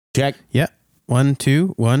Check. Yeah. 1,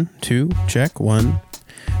 2, 1, 2. Check. 1.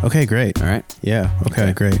 Okay, great. All right. Yeah.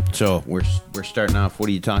 Okay, great. So we're starting off. What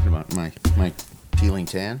are you talking about? My peeling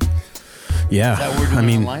tan? Yeah. Is that what we're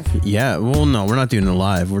doing live? Yeah. Well, no, we're not doing it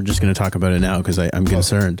live. We're just going to talk about it now because I'm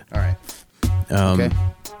concerned. All right. Okay.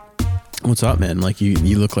 What's up, man? Like you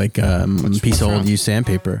look like a piece of old used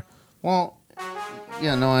sandpaper. Well,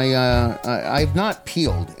 yeah, no, I've not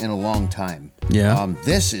peeled in a long time. Yeah.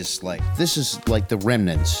 This is like the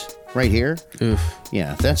remnants right here. Oof.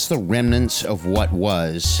 Yeah, that's the remnants of what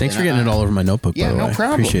was. Thanks for getting it all over my notebook. Yeah, by the no way.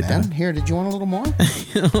 problem. Appreciate man. that. Here, did you want a little more?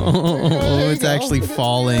 Oh, it's actually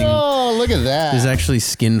falling. Oh, look at that. There's actually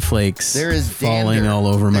skin flakes. There is falling dander. all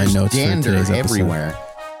over my There's notes for dander today's episode. everywhere.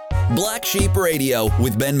 Black Sheep Radio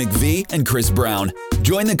with Ben McVie and Chris Brown.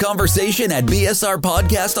 Join the conversation at BSR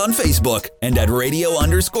Podcast on Facebook and at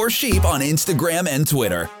radio_sheep on Instagram and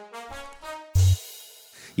Twitter.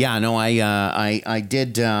 Yeah, no, I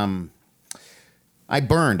did. I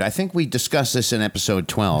burned. I think we discussed this in episode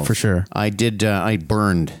 12. For sure. I did. I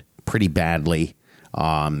burned pretty badly.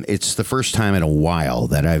 It's the first time in a while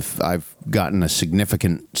that I've gotten a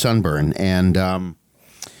significant sunburn, and I'm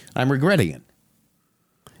regretting it.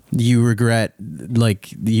 Do you regret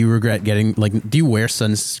getting, like, do you wear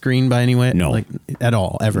sunscreen by any way? No. Like, at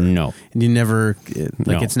all, ever? No. And you never, like,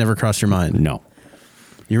 No. it's never crossed your mind? No.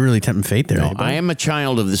 You're really tempting fate there. No, eh, bud? I am a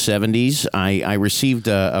child of the 70s. I received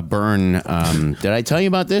a burn. Did I tell you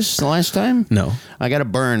about this the last time? No. I got a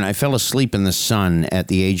burn. I fell asleep in the sun at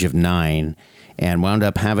the age of 9 and wound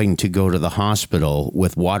up having to go to the hospital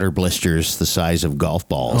with water blisters the size of golf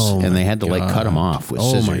balls. Oh, and they my had to, like, cut them off with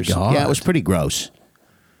Oh, my scissors. God. Yeah, it was pretty gross.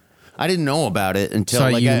 I didn't know about it until So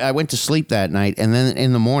I went to sleep that night, and then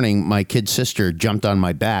in the morning, my kid sister jumped on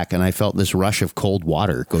my back, and I felt this rush of cold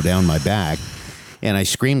water go down my back, and I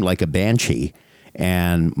screamed like a banshee.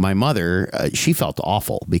 And my mother, she felt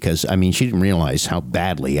awful because, I mean, she didn't realize how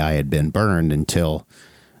badly I had been burned until,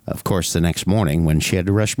 of course, the next morning when she had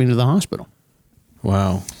to rush me to the hospital.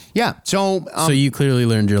 Wow. Yeah, so So you clearly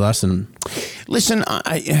learned your lesson. listen,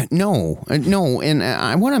 no, and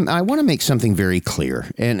I want to make something very clear.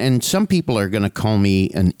 And some people are going to call me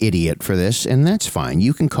an idiot for this, and that's fine.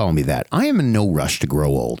 You can call me that. I am in no rush to grow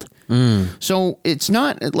old. So it's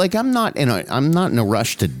not like I'm not in a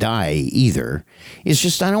rush to die either. It's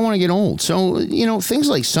just I don't want to get old. So, you know, things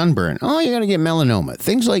like sunburn. Oh, you got to get melanoma.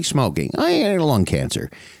 Things like smoking. Oh, you got to get lung cancer.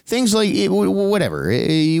 Things like whatever.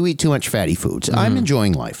 You eat too much fatty foods. I'm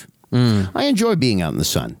enjoying life. I enjoy being out in the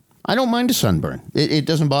sun. I don't mind a sunburn. It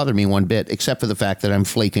doesn't bother me one bit, except for the fact that I'm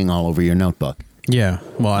flaking all over your notebook. Yeah.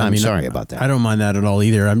 Well, I'm sorry about that. I don't mind that at all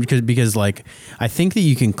either. Because like, I think that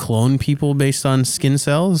you can clone people based on skin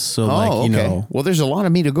cells. So like, you know. Well, there's a lot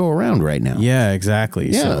of me to go around right now. Yeah, exactly.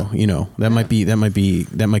 Yeah. So, you know, that might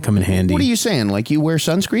come in handy. What are you saying? Like you wear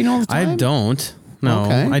sunscreen all the time? I don't. No,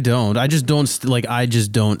 Okay. I don't. I just don't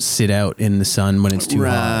sit out in the sun when it's too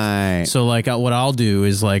Right. hot. So like what I'll do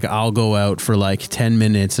is like I'll go out for like 10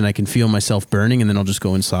 minutes and I can feel myself burning and then I'll just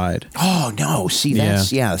go inside. Oh no! See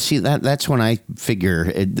that's when I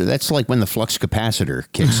figure that's like when the flux capacitor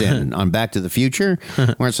kicks in on Back to the Future,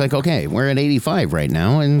 where it's like, okay, we're at 85 right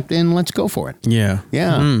now, and let's go for it. Yeah.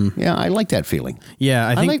 Yeah, yeah, I like that feeling. Yeah,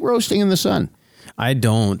 I think like roasting in the sun. I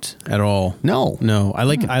don't at all. No. I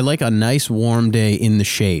like a nice warm day in the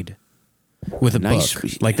shade with a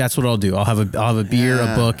book. Like that's what I'll do. I'll have a beer,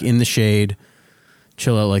 a book in the shade,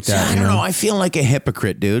 chill out like that. I don't know. I feel like a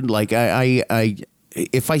hypocrite, dude. Like I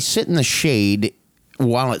if I sit in the shade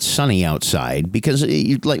while it's sunny outside, because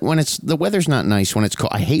like when the weather's not nice when it's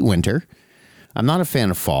cold. I hate winter. I'm not a fan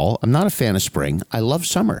of fall. I'm not a fan of spring. I love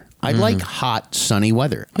summer. I like hot, sunny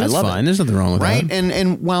weather. That's I love fine. it. There's nothing wrong with right? that.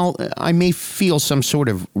 And while I may feel some sort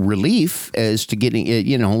of relief as to getting,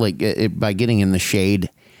 by getting in the shade,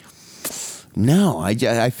 no,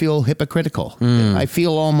 I feel hypocritical. I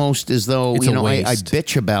feel almost as though, It's I waste.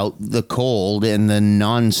 bitch about the cold and the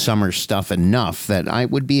non-summer stuff enough that I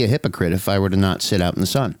would be a hypocrite if I were to not sit out in the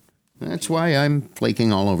sun. That's why I'm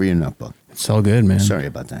flaking all over your notebook. It's all good, man. Sorry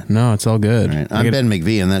about that. No, it's all good. All right. I'm Ben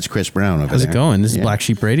McVie, and that's Chris Brown over How's there. it going? This is Yeah. Black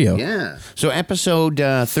Sheep Radio. Yeah. So episode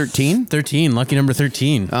 13. 13, lucky number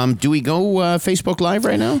 13. Do we go Facebook Live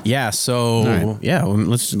right now? Yeah. So right. yeah,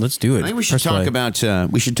 let's do it. I think we should Press talk play.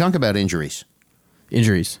 about injuries.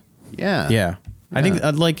 injuries. Yeah. Yeah, I think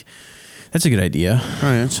that's a good idea. All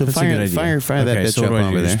right. So That's a fire good idea. that Okay, bitch so what up do I do?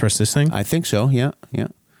 over Just there. press this thing. I think so. Yeah. Yeah.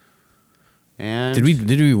 And Did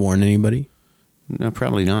we warn anybody? No,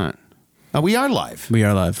 probably not. We are live. We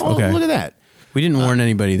are live. Oh, Okay. look at that. We didn't warn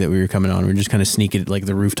anybody that we were coming on. We were just kind of sneaking like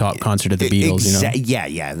the rooftop concert at the Beatles.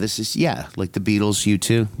 Yeah. This is like the Beatles. You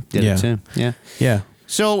too did Yeah. it too. Yeah. Yeah.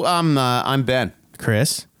 So I'm Ben.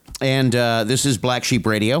 Chris. And this is Black Sheep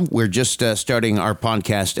Radio. We're just starting our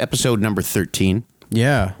podcast, episode number 13.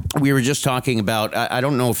 Yeah. We were just talking about, I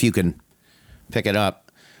don't know if you can pick it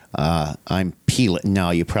up. I'm peeling.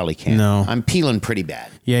 No, you probably can't. No. I'm peeling pretty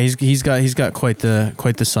bad. Yeah, he's got quite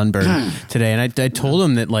the sunburn today. And I told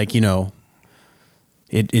him that, like, you know,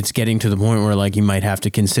 it's getting to the point where, like, you might have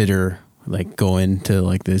to consider, like, going to,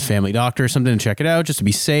 like, the family doctor or something to check it out just to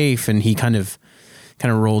be safe. And he kind of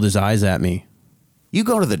rolled his eyes at me. You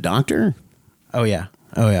go to the doctor? Oh, yeah.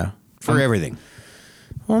 For everything?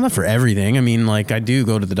 Well, not for everything. I mean, like, I do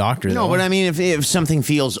go to the doctor. No, but I mean, if something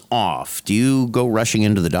feels off, do you go rushing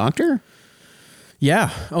into the doctor? Yeah.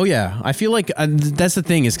 Oh, yeah. I feel like that's the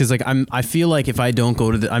thing is because, like, I feel like if I don't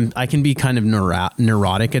go to I can be kind of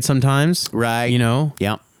neurotic at sometimes. Right. You know?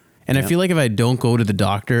 Yeah. And I feel like if I don't go to the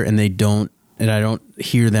doctor and I don't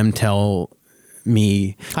hear them tell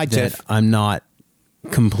me Hi, that Tiff. I'm not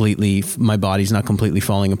completely, my body's not completely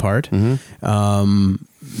falling apart. And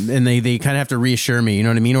they kind of have to reassure me, you know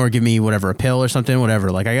what I mean? Or give me whatever, a pill or something,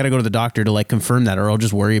 whatever. Like, I got to go to the doctor to, like, confirm that, or I'll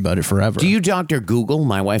just worry about it forever. Do you Dr. Google?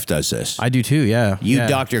 My wife does this. I do too, yeah. You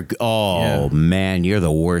Dr. Oh, man, you're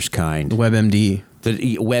the worst kind. The WebMD.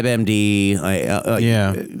 The WebMD.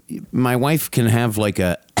 Yeah. My wife can have, like,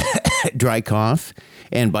 a dry cough,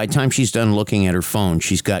 and by the time she's done looking at her phone,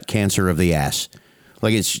 she's got cancer of the ass.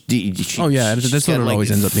 Like, it's... Oh, yeah, that's what it always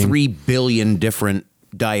ends up being. 3 billion different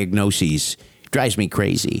diagnoses. Drives me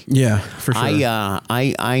crazy. Yeah, for sure. I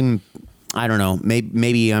don't know.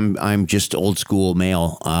 Maybe I'm just old school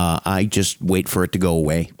male. I just wait for it to go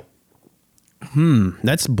away.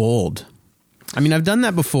 That's bold. I mean, I've done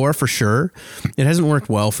that before for sure. It hasn't worked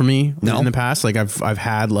well for me in the past. Like, I've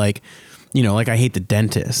had, like, you know, like, I hate the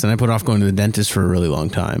dentist, and I put off going to the dentist for a really long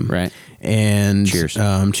time. Right. And cheers.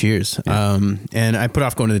 Yeah. And I put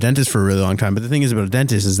off going to the dentist for a really long time. But the thing is about a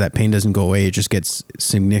dentist is that pain doesn't go away. It just gets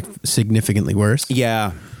significantly worse.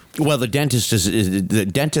 Yeah. Well, the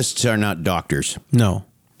dentists are not doctors. No.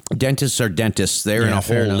 Dentists are dentists. They're in a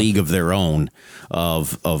whole league of their own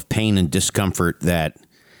of pain and discomfort that,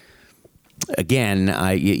 again,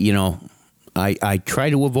 I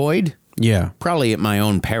try to avoid. Yeah. Probably at my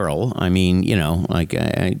own peril. I mean, you know, like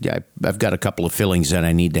I've got a couple of fillings that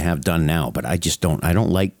I need to have done now, but I just don't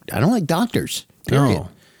like doctors. Period. No.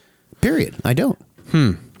 Period. I don't.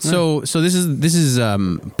 So this is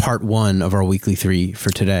part 1 of our weekly 3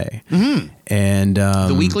 for today. Mm-hmm. And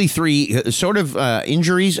the weekly 3 sort of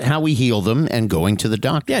injuries, how we heal them, and going to the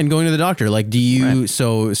doctor. Yeah, and going to the doctor. Like, do you? Right.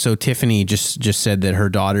 So Tiffany just said that her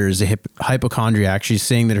daughter is a hypochondriac. She's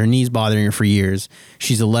saying that her knee's bothering her for years.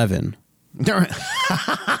 She's 11.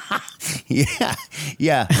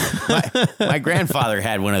 Yeah. My grandfather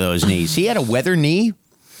had one of those knees. He had a weather knee.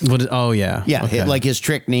 Oh, yeah. Yeah, okay. Like his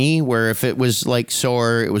trick knee, where if it was, like,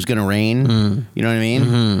 sore, it was going to rain. You know what I mean?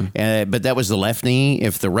 Mm-hmm. But that was the left knee.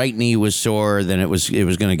 If the right knee was sore, then it was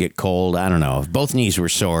going to get cold. I don't know. If both knees were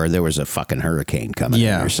sore, there was a fucking hurricane coming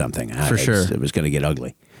in or something. For sure. It was going to get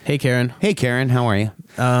ugly. Hey, Karen. Hey, Karen. How are you?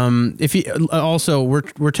 If you also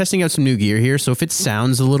we're testing out some new gear here, so if it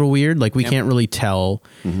sounds a little weird, like we can't really tell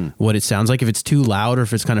what it sounds like. If it's too loud or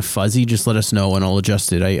if it's kind of fuzzy, just let us know and I'll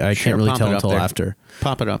adjust it. I can't really tell until after.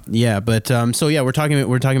 Pop it up. Yeah, but so yeah, we're talking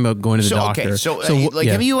about going to the doctor. Okay, so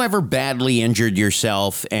have you ever badly injured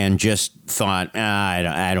yourself and just thought,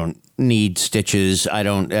 I don't need stitches. I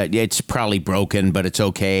don't. It's probably broken, but it's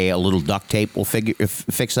okay. A little duct tape will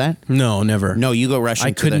fix that. No, never. No, you go rushing.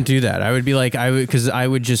 I couldn't do that. I would be like, because I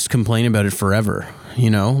would just complain about it forever. You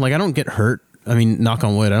know, like I don't get hurt. I mean, knock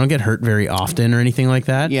on wood, I don't get hurt very often or anything like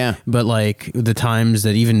that. Yeah. But like the times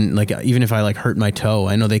that even if I like hurt my toe,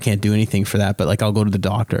 I know they can't do anything for that, but like I'll go to the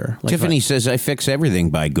doctor. Like, Tiffany says I fix everything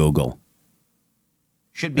by Google.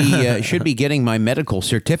 Should be getting my medical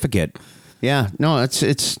certificate. Yeah. No,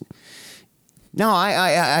 it's. No,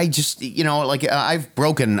 I just, you know, like I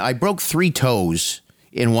broke 3 toes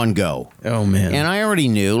in one go. Oh, man. And I already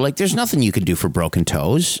knew, like, there's nothing you can do for broken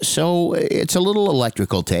toes. So it's a little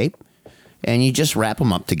electrical tape, and you just wrap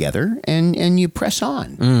them up together, and you press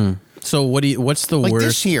on. So what's the like worst?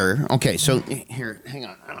 This here, okay, so here, hang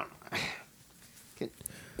on.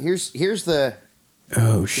 Here's the...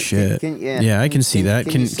 Oh, shit. I can see that.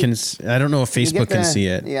 I don't know if Facebook can see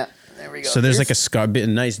it. Yeah. There we go. So there's like a scar, a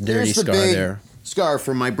nice dirty scar there. Scar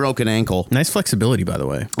from my broken ankle. Nice flexibility, by the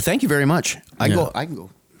way. Thank you very much. I can go.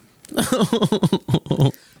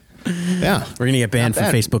 Yeah, we're gonna get banned from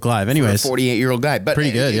Facebook Live. Anyways, 48-year-old guy, but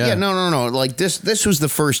pretty good. Yeah. No. Like this was the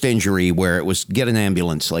first injury where it was get an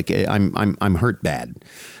ambulance. Like I'm hurt bad,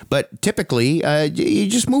 but typically you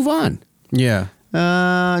just move on. Yeah.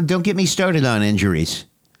 Don't get me started on injuries.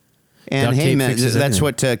 And Duct hey, tape man, fixes that's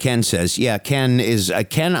everything. what Ken says. Yeah, Ken,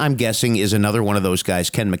 I'm guessing, is another one of those guys.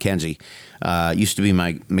 Ken McKenzie used to be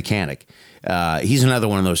my mechanic. He's another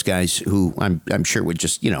one of those guys who I'm sure would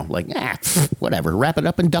just, whatever, wrap it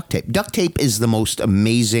up in duct tape. Duct tape is the most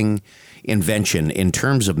amazing invention in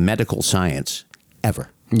terms of medical science ever.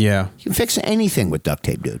 Yeah. You can fix anything with duct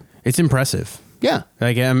tape, dude. It's impressive. Yeah.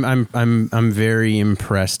 Like I'm very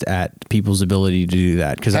impressed at people's ability to do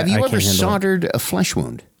that because Have you I ever can't handle it. soldered a flesh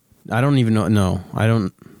wound? I don't even know. No, I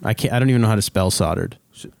don't. I can't. I don't even know how to spell soldered.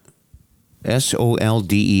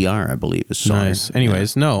 SOLDER, I believe, is solder. Nice.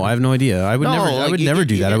 Anyways, no, I have no idea. I would No, never. I like would you- never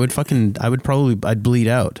do you- that. I'd bleed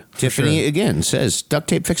out. for Tiffany sure. again says duct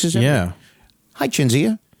tape fixes everything. Yeah. Hi,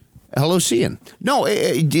 Chinzia. Hello, Cian. No,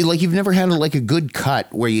 like you've never had like a good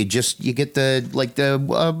cut where you get didn't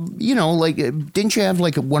you have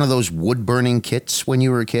like one of those wood burning kits when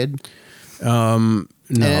you were a kid? No.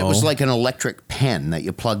 And it was like an electric pen that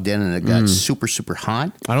you plugged in and it got super, super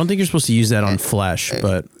hot. I don't think you're supposed to use that on flesh,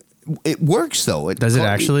 but It works though. Does it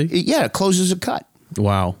actually? Yeah, it closes a cut.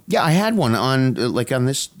 wow. Yeah, I had one on on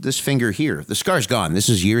this finger here. The scar's gone. This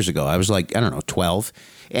is years ago. I was like, I don't know, 12.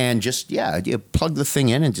 And just, you plug the thing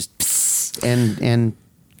in and just and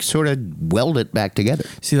sort of weld it back together.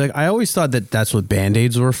 See, like I always thought that that's what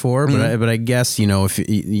Band-Aids were for, but I guess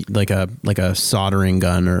if like a soldering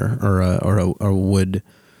gun or a wood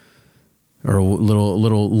or a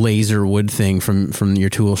little laser wood thing from your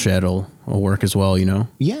tool shed will work as well.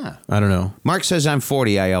 Yeah. I don't know. Mark says, I'm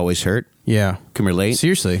 40. I always hurt. Yeah. Can relate.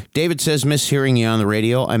 Seriously. David says, miss hearing you on the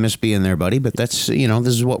radio. I miss being there, buddy. But that's, this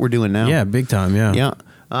is what we're doing now. Yeah, big time. Yeah. Yeah.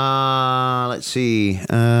 Let's see.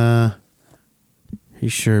 You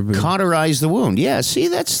sure? Cauterize the wound. Yeah. See,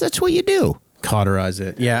 that's what you do. Cauterize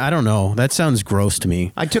it. Yeah, I don't know. That sounds gross to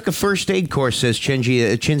me. I took a first aid course, says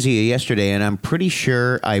Chinzia yesterday, and I'm pretty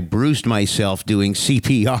sure I bruised myself doing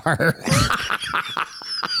CPR.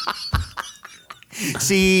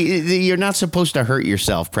 See, you're not supposed to hurt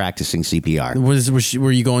yourself practicing CPR.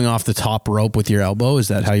 Were you going off the top rope with your elbow? Is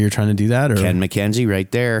that how you're trying to do that? Or? Ken McKenzie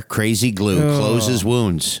right there. Crazy glue. Closes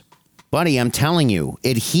wounds. Buddy, I'm telling you,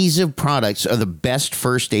 adhesive products are the best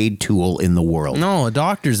first aid tool in the world. No, a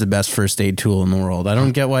doctor's the best first aid tool in the world. I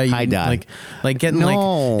don't get why you Hi, Dad. like getting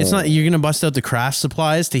No. it's not you're gonna bust out the craft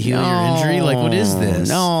supplies to heal your injury. Like what is this?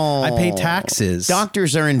 No. I pay taxes.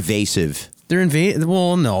 Doctors are invasive. They're invasive.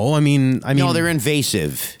 Well, no, I mean, No, they're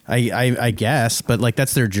invasive. I guess, but like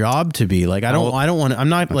that's their job to be. Like I don't want to. I'm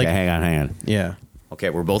not like. Okay, hang on. Yeah. Okay,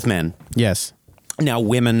 we're both men. Yes. Now,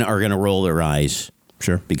 women are going to roll their eyes.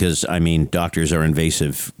 Sure. Because, doctors are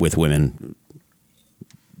invasive with women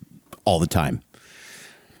all the time.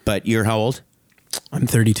 But you're how old? I'm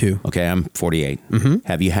 32. Okay, I'm 48. Mm-hmm.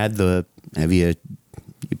 Have you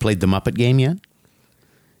played the Muppet game yet?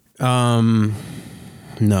 No.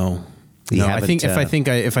 You No, I haven't, think if I think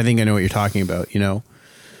I know what you're talking about,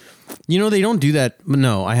 they don't do that.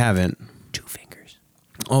 No, I haven't. 2 fingers.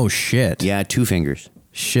 Oh shit. Yeah, 2 fingers.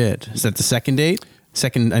 Shit. Is that the second date?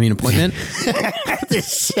 Appointment? The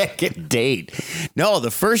second date. No,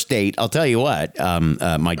 the first date, I'll tell you what,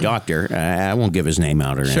 my doctor, I won't give his name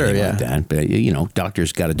out or anything like that, but,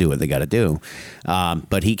 doctors got to do what they got to do.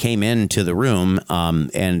 But he came into the room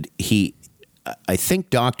and I think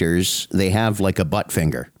doctors, they have like a butt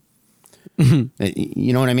finger. You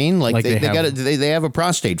know what I mean? Like they have a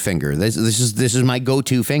prostate finger. This is my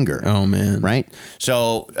go-to finger. Oh man. Right.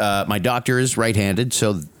 So my doctor is right-handed,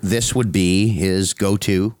 so this would be his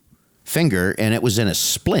go-to finger, and it was in a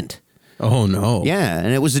splint. Oh no. Yeah,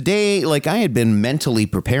 and it was a day like I had been mentally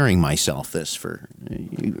preparing myself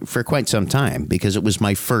for quite some time because it was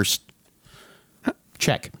my first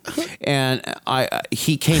check, and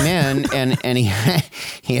he came in and he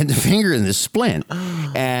had the finger in the splint,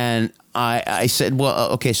 and I said,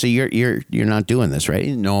 well, okay, so you're not doing this, right?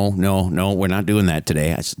 No, we're not doing that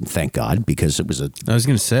today. I said, thank God, because it was I was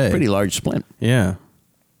gonna say pretty large splint, yeah,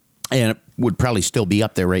 and it would probably still be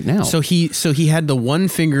up there right now. So he had the one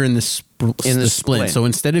finger in the splint. So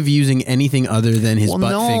instead of using anything other than his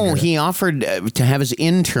butt finger, no, he offered to have his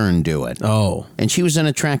intern do it. Oh, and she was an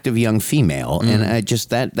attractive young female, and I just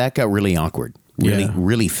that got really awkward.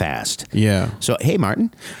 Really fast. Yeah. So hey,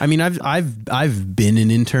 Martin. I mean, I've been an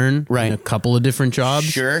intern in a couple of different jobs.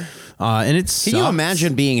 Sure. And it's Can you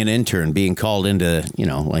imagine being an intern, being called into,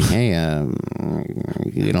 like, hey,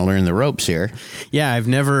 you're gonna learn the ropes here. Yeah, I've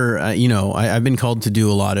never, I've been called to do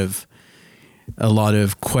a lot of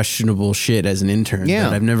questionable shit as an intern. Yeah.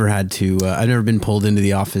 But I've never had to. I've never been pulled into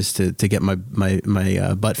the office to get my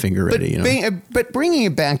butt finger ready. But bringing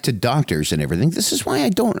it back to doctors and everything, this is why I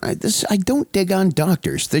don't dig on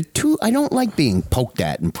doctors. I don't like being poked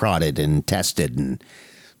at and prodded and tested and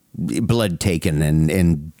blood taken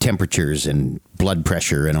and temperatures and blood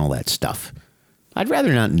pressure and all that stuff. I'd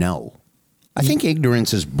rather not know. I think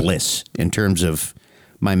ignorance is bliss in terms of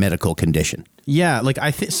my medical condition. Yeah, like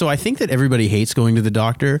I think that everybody hates going to the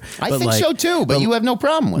doctor. I think so too, but you have no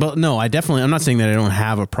problem with it. But no, I'm not saying that I don't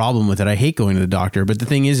have a problem with it. I hate going to the doctor, but the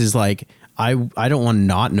thing is like I don't want to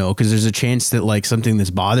not know, because there's a chance that like something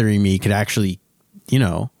that's bothering me could actually,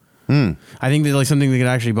 I think that like something that could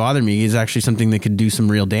actually bother me is actually something that could do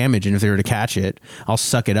some real damage. And if they were to catch it, I'll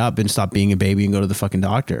suck it up and stop being a baby and go to the fucking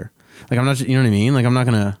doctor. Like I'm not, you know what I mean? Like I'm not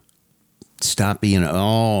gonna stop being.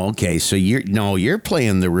 Oh, okay. So you're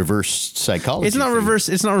playing the reverse psychology. It's not thing. reverse.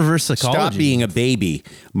 It's not reverse psychology. Stop being a baby.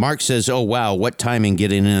 Mark says, "Oh wow, what timing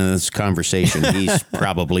getting into this conversation." He's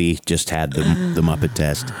probably just had the Muppet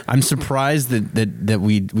test. I'm surprised that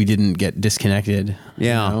we didn't get disconnected.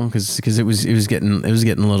 Yeah, because it was getting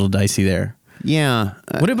a little dicey there. Yeah.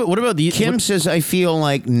 What about the Kim says, I feel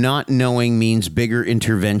like not knowing means bigger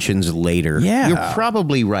interventions later. Yeah. You're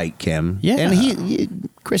probably right, Kim. Yeah. And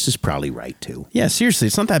Chris is probably right too. Yeah, seriously,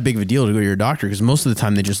 it's not that big of a deal to go to your doctor, because most of the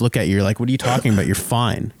time they just look at you, you're like, what are you talking about? You're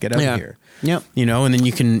fine. Get out of here. Yep. And then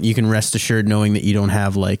you can rest assured knowing that you don't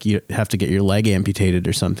have you have to get your leg amputated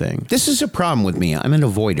or something. This is a problem with me. I'm an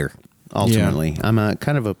avoider, ultimately. Yeah. I'm a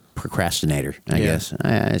kind of a procrastinator, I guess.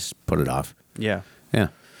 I just put it off. Yeah. Yeah.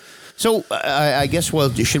 So I guess,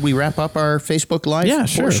 should we wrap up our Facebook Live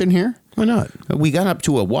portion here? Why not? We got up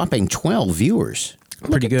to a whopping 12 viewers.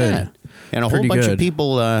 Pretty good. That. And a whole bunch of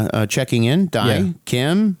people checking in. Di,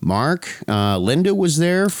 Kim, Mark, Linda was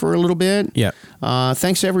there for a little bit. Yeah.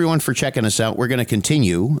 Thanks everyone for checking us out. We're going to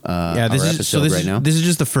continue our episode right now. This is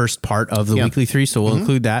just the first part of the weekly 3, so we'll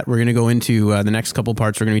include that. We're going to go into the next couple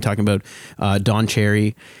parts. We're going to be talking about Don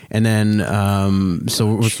Cherry, and then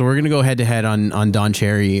so we're going to go head to head on Don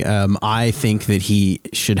Cherry. I think that he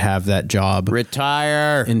should have that job.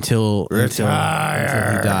 Retire until he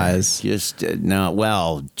dies. Just no.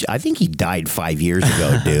 Well, I think he died 5 years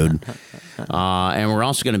ago, dude. And we're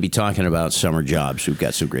also going to be talking about summer jobs. We've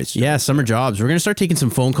got some great stuff. Yeah, summer jobs. We're going to start taking some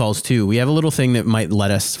phone calls too. We have a little thing that might let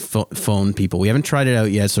us phone people. We haven't tried it out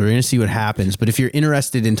yet, so we're going to see what happens. But if you're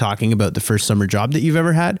interested in talking about the first summer job that you've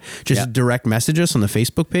ever had, just direct message us on the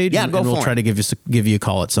Facebook page. Yeah, and we'll try to give you a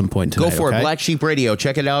call at some point tonight. Go for it. Black Sheep Radio.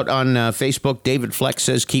 Check it out on Facebook. David Flex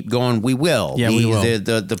says, keep going. We will. Yeah, we will.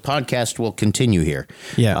 The podcast will continue here.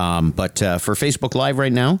 Yeah. But for Facebook Live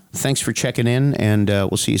right now, thanks for checking in, and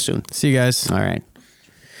we'll see you soon. See you guys. All right.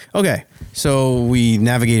 Okay, so we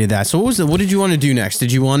navigated that. So what did you want to do next? Did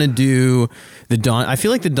you want to do the Don? I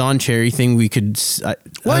feel like the Don Cherry thing we could.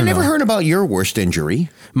 I never heard about your worst injury.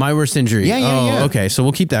 My worst injury. Yeah. Okay, so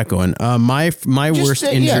we'll keep that going. My worst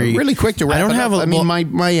injury. Yeah, really quick to wrap. I don't have.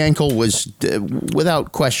 My ankle was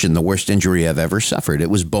without question the worst injury I've ever suffered. It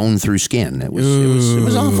was bone through skin. It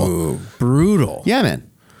was awful, brutal. Yeah, man.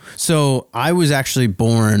 So I was actually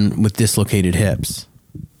born with dislocated hips.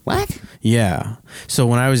 What? Yeah. So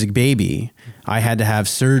when I was a baby, I had to have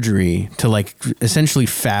surgery to essentially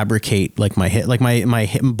fabricate my hip. My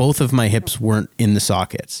hip, both of my hips weren't in the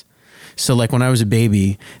sockets. So when I was a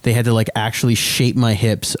baby, they had to actually shape my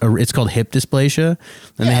hips. It's called hip dysplasia,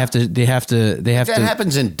 and they have to. That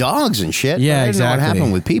happens in dogs and shit. Yeah, exactly. What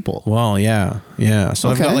happened with people? Well, yeah. So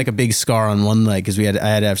I've got a big scar on one leg because I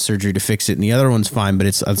had to have surgery to fix it, and the other one's fine, but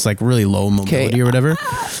it's really low mobility or whatever.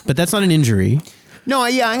 But that's not an injury. No,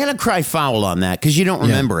 I'm going to cry foul on that because you don't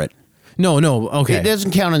remember it. No, okay. It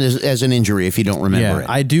doesn't count as an injury if you don't remember it.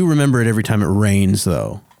 I do remember it every time it rains,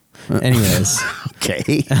 though. Anyways.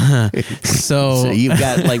 Okay. So you've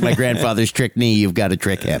got, like my grandfather's trick knee, you've got a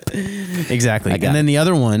trick hip. Exactly. And then the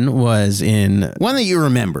other one was in... One that you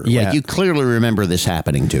remember. Yeah. Like you clearly remember this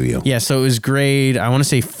happening to you. Yeah, so it was grade, I want to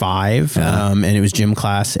say 5, and it was gym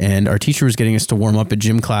class, and our teacher was getting us to warm up at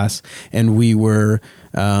gym class, and we were...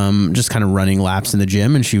 just kind of running laps in the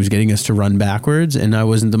gym, and she was getting us to run backwards, and I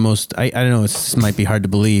wasn't the most, I don't know, this might be hard to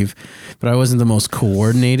believe, but I wasn't the most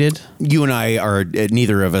coordinated. You and I are,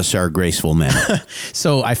 neither of us are graceful men.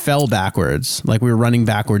 So I fell backwards, we were running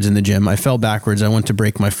backwards in the gym. I fell backwards. I went to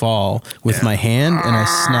break my fall with my hand, and I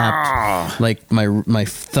snapped my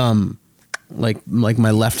thumb. Like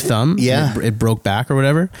my left thumb, it broke back or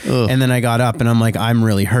whatever. Ugh. And then I got up and I'm like, I'm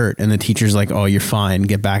really hurt. And the teacher's like, oh, you're fine.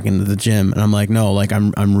 Get back into the gym. And I'm like, no,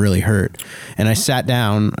 I'm really hurt. And I sat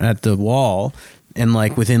down at the wall, and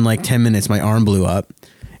within 10 minutes, my arm blew up.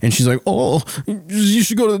 And she's like, oh, you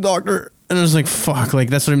should go to the doctor. And I was like, fuck,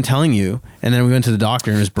 that's what I'm telling you. And then we went to the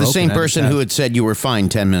doctor and it was broken. The same person who had said you were fine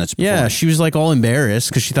 10 minutes before. Yeah, she was all embarrassed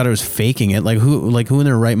because she thought I was faking it. Who in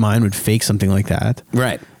their right mind would fake something like that?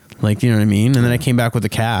 Right. Like, you know what I mean? And then I came back with a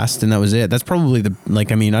cast, and that was it. That's probably the,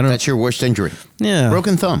 like, I mean, I don't. That's your worst injury. Yeah.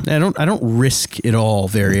 Broken thumb. I don't risk it all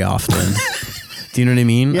very often. Do you know what I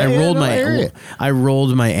mean? Yeah, I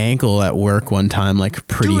rolled my ankle at work one time, like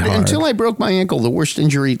pretty hard. Until I broke my ankle, the worst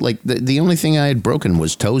injury, like the only thing I had broken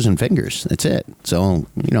was toes and fingers. That's it. So,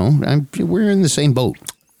 you know, we're in the same boat.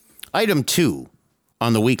 Item 2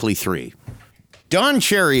 on the weekly 3. Don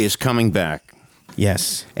Cherry is coming back.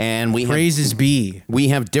 Yes. And we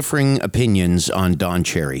have differing opinions on Don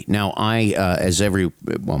Cherry. Now,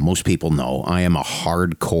 most people know, I am a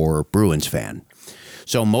hardcore Bruins fan.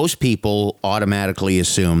 So most people automatically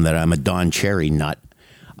assume that I'm a Don Cherry nut.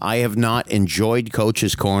 I have not enjoyed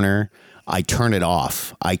Coach's Corner. I turn it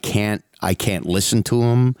off. I can't listen to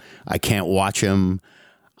him. I can't watch him.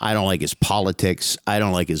 I don't like his politics. I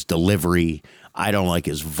don't like his delivery. I don't like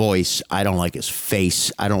his voice. I don't like his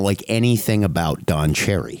face. I don't like anything about Don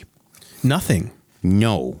Cherry. Nothing.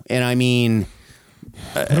 No. And I mean,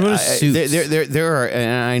 there are, and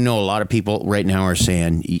I know a lot of people right now are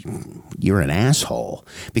saying you're an asshole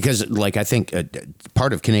because, like, I think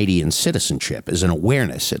part of Canadian citizenship is an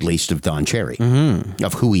awareness, at least, of Don Cherry,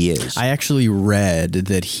 of who he is. I actually read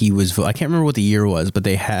that he was, I can't remember what the year was, but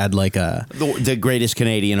they had like the greatest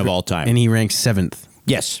Canadian of all time, and he ranked 7th.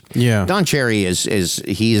 Yes. Yeah. Don Cherry is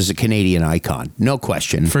a Canadian icon, no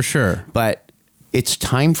question, for sure. But it's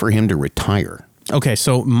time for him to retire. Okay,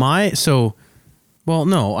 well,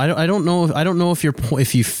 no, I don't know if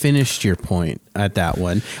you finished your point at that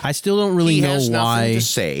one. I still don't really know why. He has nothing to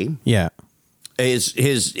say. Yeah,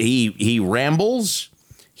 he rambles.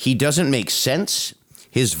 He doesn't make sense.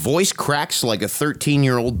 His voice cracks like a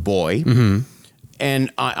 13-year-old boy. Mm-hmm.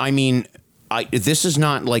 And I mean, this is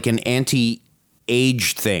not like an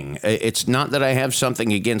anti-age thing. It's not that I have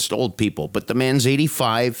something against old people, but the man's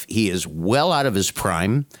 85. He is well out of his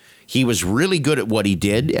prime. He was really good at what he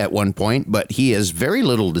did at one point, but he has very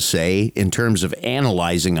little to say in terms of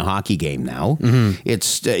analyzing a hockey game now. Mm-hmm.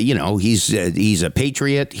 It's, he's a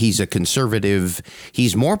patriot. He's a conservative.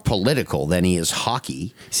 He's more political than he is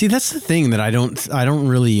hockey. See, that's the thing that I don't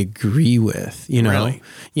really agree with, you know? Really?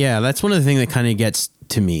 Yeah, that's one of the things that kind of gets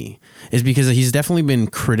to me is because he's definitely been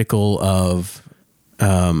critical of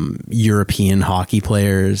European hockey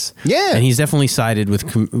players. Yeah. And he's definitely sided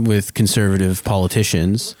with conservative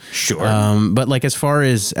politicians. Sure. But like as far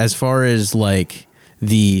as like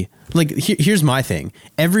here's my thing.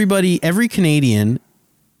 Every Canadian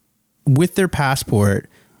with their passport,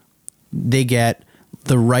 they get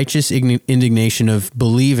the righteous indignation of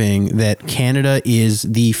believing that Canada is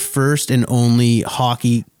the first and only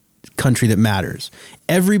hockey country that matters.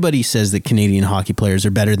 Everybody says that Canadian hockey players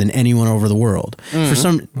are better than anyone over the world.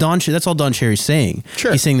 Mm-hmm. That's all Don Cherry's saying.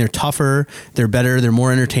 Sure. He's saying they're tougher, they're better, they're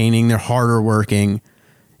more entertaining, they're harder working,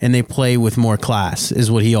 and they play with more class, is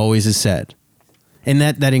what he always has said. And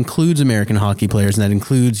that includes American hockey players, and that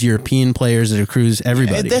includes European players, that includes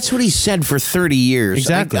everybody. That's what he said for 30 years.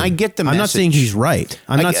 Exactly. I get the message. I'm not saying he's right.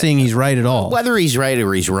 I'm not saying he's right at all. Whether he's right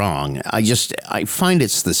or he's wrong, I find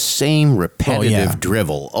it's the same repetitive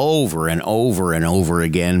drivel over and over and over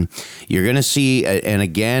again. You're going to see, and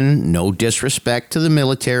again, no disrespect to the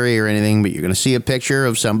military or anything, but you're going to see a picture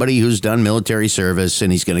of somebody who's done military service,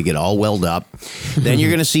 and he's going to get all welled up. Then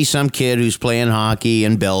you're going to see some kid who's playing hockey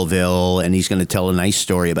in Belleville, and he's going to tell a nice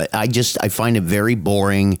story, but I find it very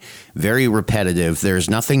boring, very repetitive. There's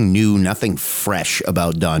nothing new, nothing fresh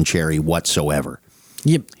about Don Cherry whatsoever.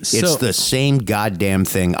 Yep. It's the same goddamn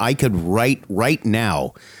thing. I could write right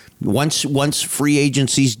now, once free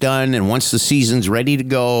agency's done and once the season's ready to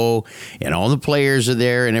go and all the players are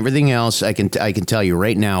there and everything else, I can tell you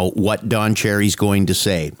right now what Don Cherry's going to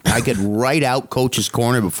say. I could write out Coach's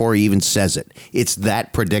Corner before he even says it. It's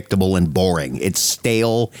that predictable and boring. It's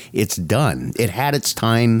stale. It's done. It had its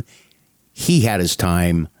time. He had his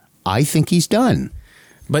time. I think he's done.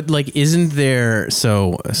 But like, isn't there?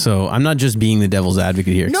 So I'm not just being the devil's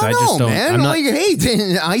advocate here. No, I just don't, man. I'm not,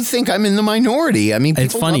 hey, I think I'm in the minority. I mean,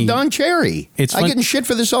 people love Don Cherry. I get in shit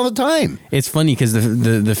for this all the time. It's funny because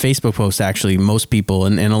the Facebook post, actually, most people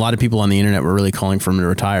and a lot of people on the internet were really calling for him to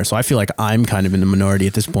retire. So I feel like I'm kind of in the minority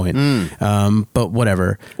at this point. But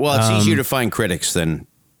whatever. Well, it's easier to find critics than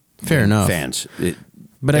fans.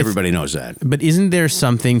 But everybody knows that. But isn't there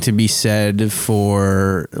something to be said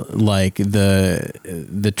for like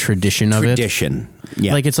the tradition of it? Tradition,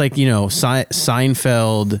 yeah. Like it's like, you know,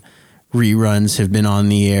 Seinfeld reruns have been on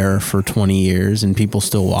the air for 20 years and people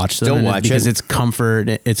still watch them because it's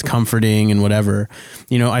comforting and whatever.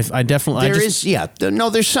 You know, I definitely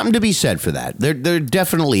there's something to be said for that. There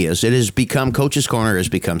definitely is. It has become, Coach's Corner has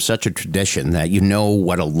become such a tradition that you know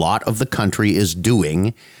what a lot of the country is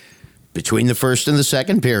doing between the first and the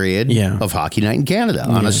second period of Hockey Night in Canada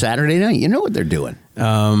on a Saturday night. You know what they're doing.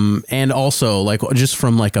 And also, like, just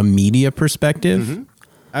from like a media perspective,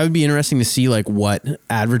 I would be interesting to see like how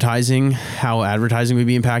advertising would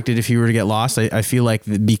be impacted if you were to get lost. I feel like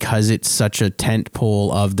because it's such a tent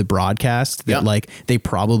pole of the broadcast that like they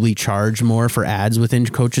probably charge more for ads within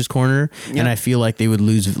Coach's Corner. And I feel like they would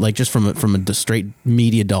lose, like, just from a straight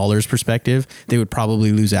media dollars perspective, they would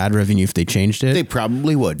probably lose ad revenue if they changed it. They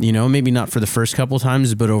probably would. You know, maybe not for the first couple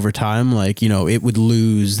times, but over time, like, you know, it would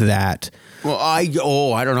lose that. Well, I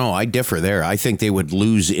don't know. I differ there. I think they would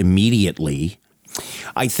lose immediately.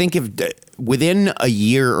 I think if within a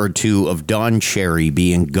year or two of Don Cherry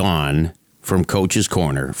being gone from Coach's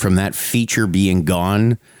Corner, from that feature being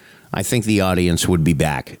gone, I think the audience would be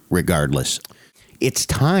back regardless. It's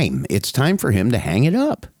time. It's time for him to hang it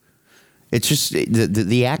up. It's just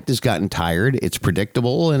the act has gotten tired. It's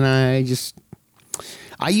predictable, and I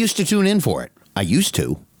used to tune in for it. I used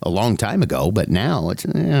to a long time ago, but now it's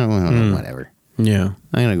whatever. Yeah.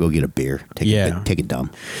 I'm going to go get a beer. Take it dumb.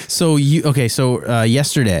 So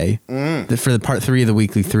yesterday for the part 3 of the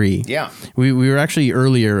weekly 3. Yeah. We were actually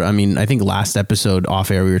earlier, I mean, I think last episode off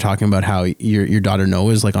air, we were talking about how your daughter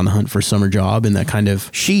Noah is like on the hunt for a summer job and that kind of.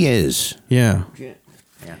 She is. Yeah.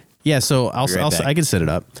 Yeah. So I can set it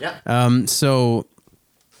up. Yeah. So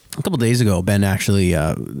a couple days ago, Ben actually,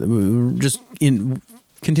 just in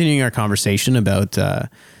continuing our conversation about,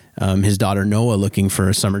 his daughter Noah looking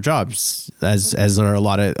for summer jobs, as there are a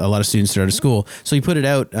lot of students that are out of school. So he put it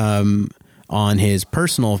out on his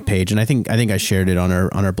personal page, and I think I shared it on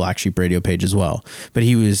our Black Sheep Radio page as well. But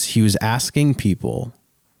he was asking people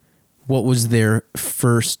what was their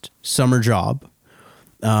first summer job,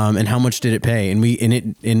 and how much did it pay, and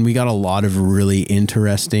we got a lot of really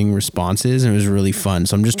interesting responses, and it was really fun.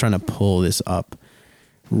 So I'm just trying to pull this up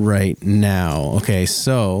right now. Okay,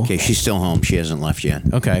 she's still home. She hasn't left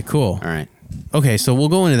yet. Okay, cool. All right. Okay, so we'll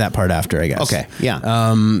go into that part after, I guess. Okay,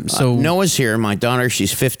 yeah. So Noah's here, my daughter,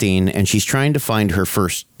 she's 15, and she's trying to find her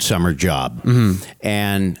first summer job.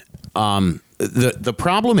 And the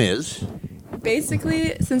problem is...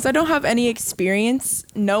 Basically, since I don't have any experience,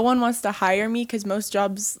 no one wants to hire me because most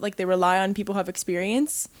jobs, like, they rely on people who have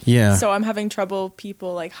experience. Yeah. So I'm having trouble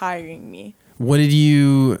people, like, hiring me. What did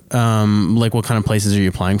you, like, what kind of places are you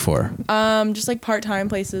applying for? Just like part-time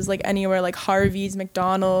places, like anywhere, like Harvey's,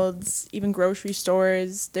 McDonald's, even grocery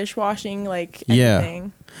stores, dishwashing, like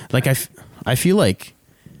anything. Like I feel like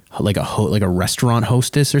a restaurant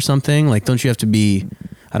hostess or something. Like, don't you have to be?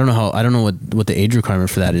 I don't know what the age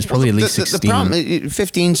requirement for that is. Probably at least 16. The problem,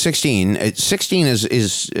 15, 16. 16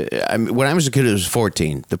 is when I was a kid, it was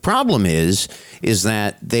 14. The problem is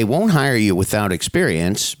that they won't hire you without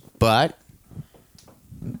experience, but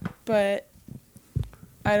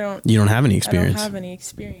You don't have any experience. I don't have any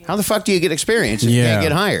experience. How the fuck do you get experience if you can't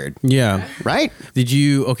get hired? Yeah. Right?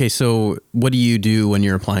 Okay, so what do you do when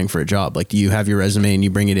you're applying for a job? Like, do you have your resume and you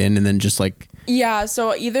bring it in and then just like... Yeah,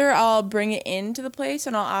 so either I'll bring it into the place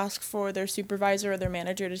and I'll ask for their supervisor or their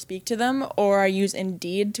manager to speak to them, or I use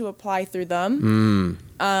Indeed to apply through them,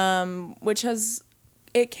 which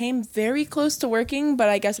it came very close to working, but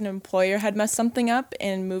I guess an employer had messed something up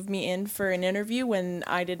and moved me in for an interview when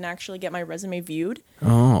I didn't actually get my resume viewed.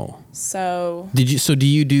 Oh. So do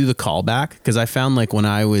you do the callback? Because I found, like, when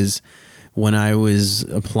I was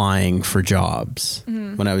applying for jobs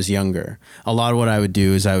when I was younger, a lot of what I would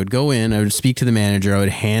do is I would go in, I would speak to the manager, I would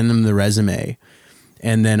hand them the resume,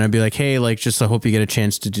 and then I'd be like, hey, like, just I hope you get a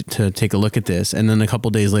chance to take a look at this. And then a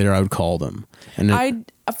couple days later, I would call them. And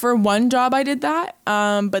for one job, I did that,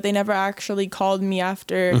 but they never actually called me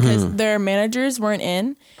after because their managers weren't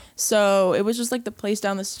in. So it was just like the place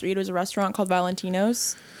down the street. It was a restaurant called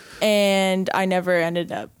Valentino's, and I never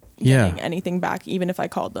ended up getting anything back, even if I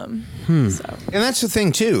called them. So. And that's the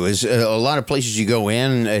thing too, is a lot of places you go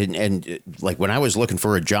in and like when I was looking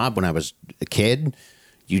for a job when I was a kid,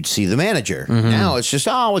 you'd see the manager. Now it's just,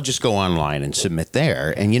 we'll just go online and submit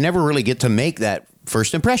there. And you never really get to make that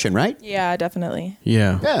first impression, right? Yeah, definitely.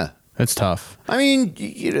 Yeah. That's tough. I mean,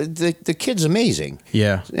 the kid's amazing.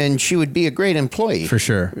 Yeah. And she would be a great employee. For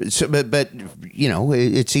sure. So, but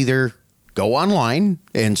it's either go online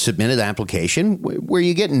and submit an application where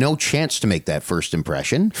you get no chance to make that first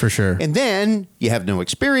impression. For sure. And then you have no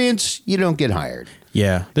experience, you don't get hired.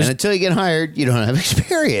 Yeah. And until you get hired, you don't have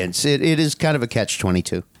experience. It is kind of a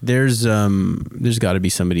catch-22. There's got to be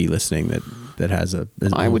somebody listening that has an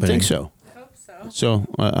I would think so. Hope so. So,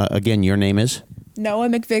 again, your name is? Noah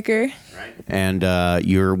McVicker. Right. And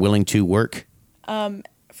you're willing to work?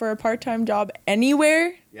 For a part-time job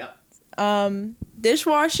anywhere. Yeah.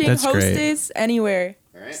 Dishwashing, That's hostess, great. anywhere.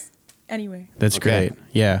 All right. anywhere. That's Okay. great.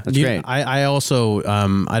 Yeah. That's great. I also,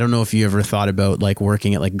 I don't know if you ever thought about like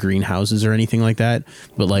working at like greenhouses or anything like that,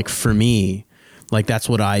 but like for me, like that's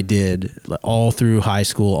what I did all through high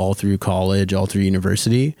school, all through college, all through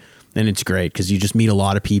university. And it's great because you just meet a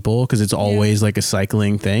lot of people because it's always like a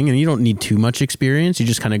cycling thing and you don't need too much experience. You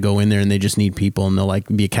just kind of go in there and they just need people and they'll like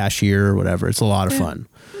be a cashier or whatever. It's a lot of fun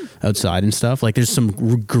outside and stuff. Like there's some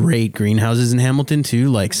great greenhouses in Hamilton too,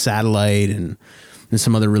 like Satellite and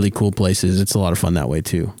some other really cool places. It's a lot of fun that way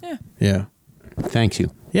too. Yeah. Yeah. Thanks you.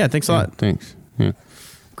 Yeah. Thanks a lot. Thanks. Yeah.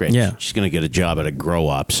 Great. Yeah. She's going to get a job at a grow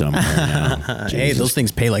op somewhere now. Hey, those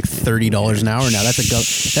things pay like $30 an hour now.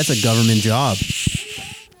 That's a government job.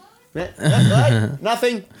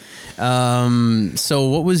 Nothing. So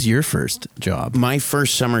what was your first job? My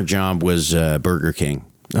first summer job was Burger King.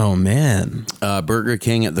 Oh man. Burger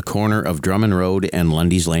King at the corner of Drummond Road and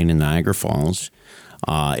Lundy's Lane in Niagara Falls.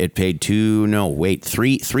 It paid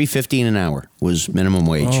 $3.15 an hour was minimum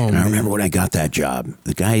wage. Oh, and I man. remember when I got that job.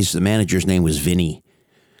 The manager's name was Vinny.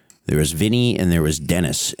 There was Vinny and there was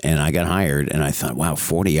Dennis, and I got hired. And I thought, wow,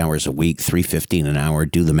 40 hours a week, $3.15 an hour.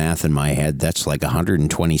 Do the math in my head. That's like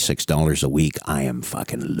 $126 a week. I am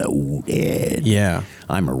fucking loaded. Yeah.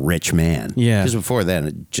 I'm a rich man. Yeah. Because before that,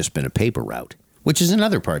 it'd just been a paper route, which is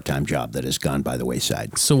another part-time job that has gone by the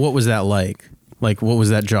wayside. So what was that like? Like what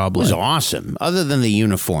was that job It was like? awesome, other than the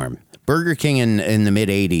uniform. Burger King in the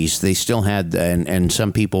mid-'80s, they still had, and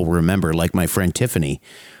some people remember, like my friend Tiffany,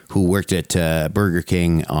 who worked at Burger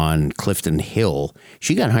King on Clifton Hill.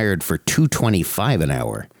 She got hired for $2.25 an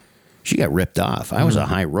hour. She got ripped off. I was a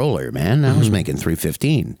high roller, man. I was making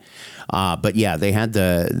 $3.15. But yeah, they had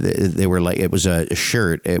they were like, it was a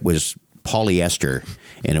shirt. It was polyester,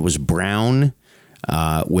 and it was brown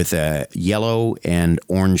with a yellow and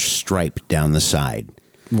orange stripe down the side.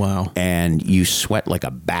 Wow. And you sweat like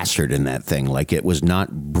a bastard in that thing, like it was not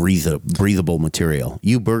breathable material.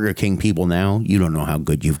 You Burger King people now, you don't know how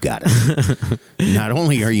good you've got it. Not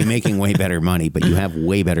only are you making way better money, but you have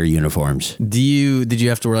way better uniforms. Did you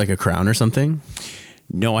have to wear like a crown or something?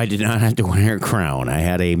 No, I did not have to wear a crown. I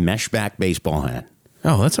had a mesh back baseball hat.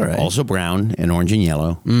 Oh, that's all right. Also brown and orange and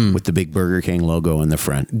yellow with the big Burger King logo in the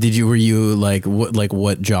front. Were you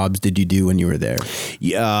what jobs did you do when you were there?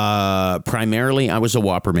 Primarily, I was a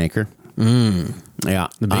Whopper maker. Yeah,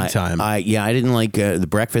 The big time. I didn't like the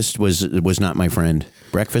breakfast was not my friend.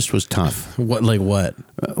 Breakfast was tough. What?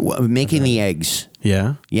 Making the eggs.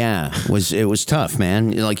 Yeah. Yeah, it was tough,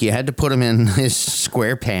 man. Like you had to put them in this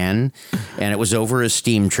square pan, and it was over a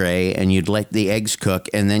steam tray, and you'd let the eggs cook,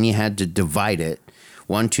 and then you had to divide it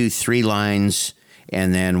 1, 2, 3 lines,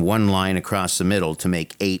 and then one line across the middle to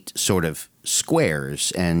make 8 sort of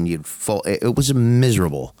squares, and it was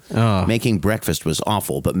miserable. Oh. Making breakfast was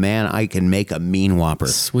awful, but man, I can make a mean Whopper.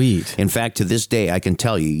 Sweet. In fact, to this day, I can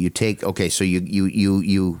tell you take, okay, so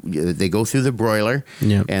you they go through the broiler,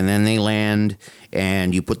 Yep. and then they land,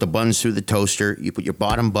 and you put the buns through the toaster, you put your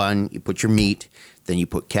bottom bun, you put your meat, then you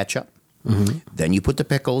put ketchup, then you put the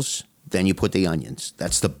pickles, then you put the onions.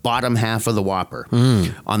 That's the bottom half of the Whopper.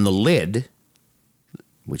 On the lid,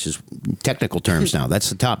 which is technical terms now, that's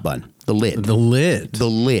the top bun. The lid. The lid. The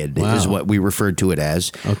lid Wow. is what we referred to it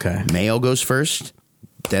as. Okay. Mayo goes first,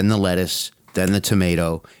 then the lettuce, then the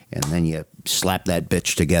tomato, and then you slap that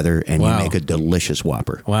bitch together and Wow. you make a delicious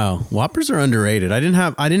Whopper. Wow. Whoppers are underrated. I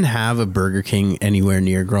didn't have a Burger King anywhere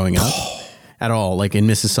near growing up. At all, like in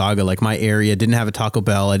Mississauga, like my area didn't have a Taco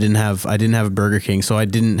Bell. I didn't have a Burger King, so I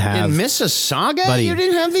didn't have. In Mississauga, Buddy, you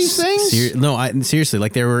didn't have these things? Seriously,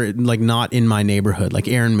 like they were like not in my neighborhood, like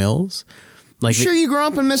Aaron Mills. Like Sure, you grew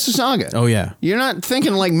up in Mississauga. Oh yeah. You're not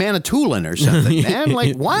thinking like Manitoulin or something, man.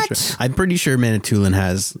 Like what? Sure. I'm pretty sure Manitoulin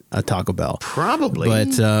has a Taco Bell. Probably.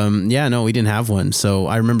 But yeah, no, we didn't have one. So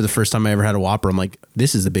I remember the first time I ever had a Whopper, I'm like,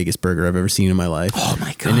 this is the biggest burger I've ever seen in my life. Oh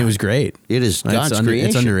my God. And it was great. It is God's creation.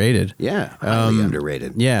 It's underrated. Yeah, highly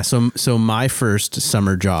underrated. Yeah, so my first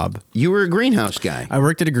summer job, You were a greenhouse guy. I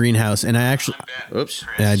worked at a greenhouse, and I actually, Oops.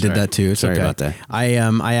 yeah, I did that too. It's Sorry okay. about that. I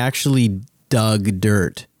actually dug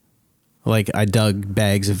dirt, like I dug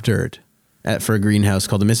bags of dirt for a greenhouse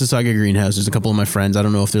called the Mississauga Greenhouse. There's a couple of my friends. I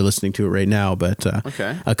don't know if they're listening to it right now, but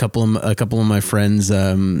Okay. a couple of my friends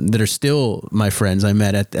that are still my friends I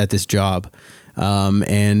met at this job,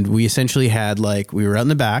 and we essentially had like we were out in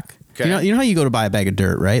the back. Okay. You know how you go to buy a bag of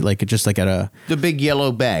dirt, right? Like just like at a The big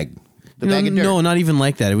yellow bag. The bag of dirt. No, not even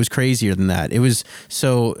like that. It was crazier than that. It was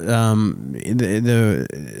so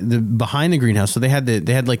the behind the greenhouse. So they had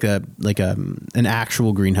an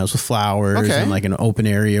actual greenhouse with flowers Okay. and like an open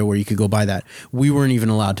area where you could go buy that. We weren't even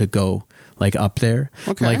allowed to go like up there.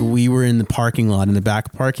 Okay. Like we were in the parking lot, in the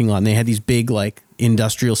back parking lot, and they had these big like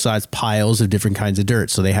industrial sized piles of different kinds of dirt.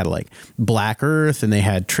 So they had like black earth, and they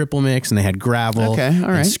had triple mix, and they had gravel, Okay, all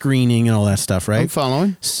right. and screening and all that stuff, right? I'm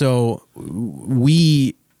following. So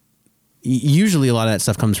usually a lot of that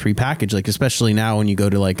stuff comes prepackaged, like especially now when you go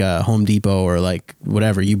to like a Home Depot or like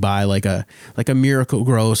whatever, you buy like a Miracle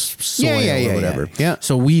Grow soil or whatever. Yeah.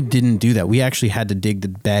 So we didn't do that. We actually had to dig the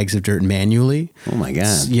bags of dirt manually. Oh my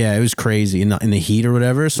God. Yeah, it was crazy in the heat or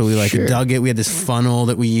whatever. So we like Sure. dug it. We had this funnel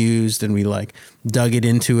that we used, and we like dug it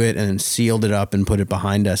into it and then sealed it up and put it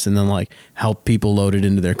behind us, and then like helped people load it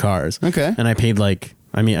into their cars. Okay. And I paid I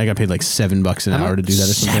got paid like $7 an hour to do that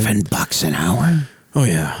or something. $7 an hour? Oh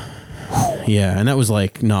yeah. Yeah, and that was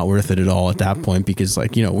like not worth it at all at that point, because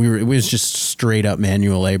like, you know, it was just straight up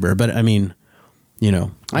manual labor. But I mean, you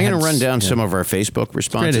know, I'm going to run down some of our Facebook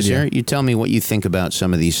responses idea. here. You tell me what you think about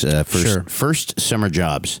some of these Sure. first summer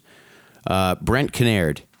jobs. Brent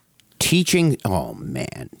Kinnaird, teaching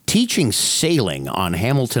sailing on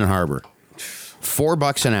Hamilton Harbor,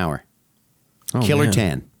 $4 an hour. Oh, Killer man.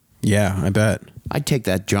 tan. Yeah, I bet. I'd take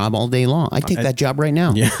that job all day long. I'd take that job right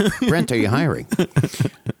now. Yeah. Brent, are you hiring?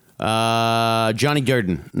 Johnny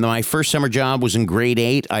Durden. My first summer job was in grade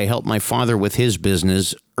 8. I helped my father with his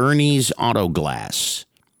business, Ernie's Auto Glass.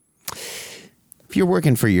 If you're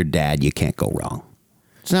working for your dad, you can't go wrong.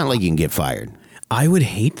 It's not like you can get fired. I would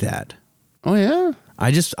hate that. Oh, yeah?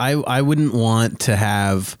 I wouldn't want to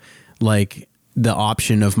have like the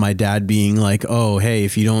option of my dad being like, oh, hey,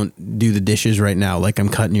 if you don't do the dishes right now, like I'm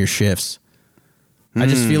cutting your shifts. I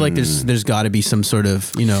just feel like there's got to be some sort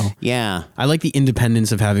of, you know. Yeah. I like the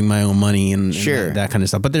independence of having my own money and Sure. that kind of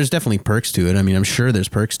stuff. But there's definitely perks to it. I mean, I'm sure there's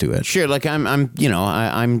perks to it. Sure, like I'm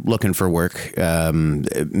looking for work,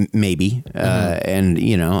 maybe, and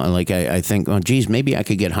you know, like I think, oh, geez, maybe I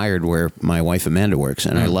could get hired where my wife Amanda works,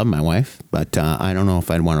 and I love my wife, but I don't know if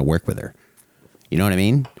I'd want to work with her. You know what I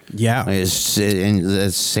mean? Yeah. It's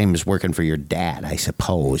the same as working for your dad, I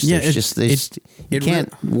suppose. Yeah, You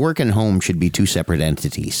can't work and home should be two separate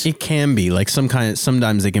entities. It can be like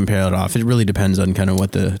sometimes they can pair it off. It really depends on kind of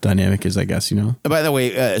what the dynamic is, I guess, you know. By the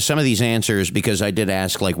way, some of these answers, because I did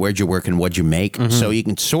ask, like, where'd you work and what'd you make? So you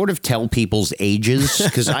can sort of tell people's ages,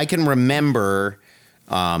 because I can remember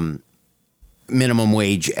minimum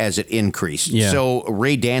wage as it increased. Yeah. So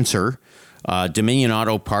Ray Dancer, Dominion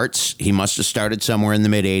Auto Parts, he must have started somewhere in the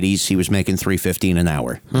mid-'80s. He was making $3.15 an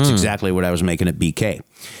hour. That's exactly what I was making at BK.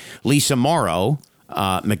 Lisa Morrow,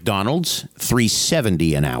 McDonald's,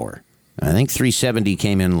 $3.70 an hour. I think $3.70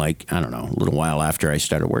 came in like, I don't know, a little while after I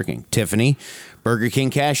started working. Tiffany, Burger King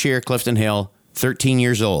cashier, Clifton Hill, 13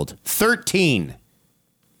 years old. 13!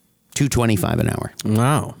 $2.25 an hour.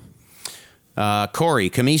 Wow. Corey,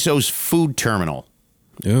 Camiso's Food Terminal.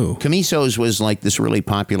 Ooh. Camiso's was like this really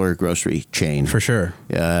popular grocery chain. For sure.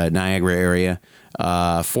 Niagara area.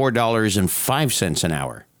 $4.05 an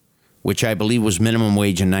hour, which I believe was minimum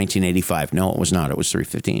wage in 1985. No, it was not. It was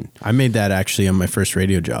 $3.15. I made that actually on my first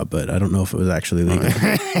radio job, but I don't know if it was actually legal.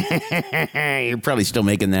 You're probably still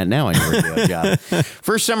making that now on your radio job.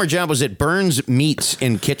 First summer job was at Burns Meats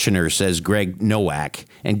in Kitchener, says Greg Nowak.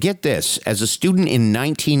 And get this, as a student in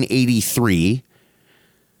 1983,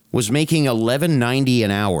 was making $11.90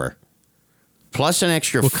 an hour, plus an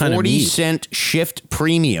extra 40-cent shift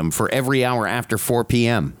premium for every hour after 4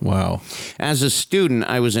 p.m. Wow. As a student,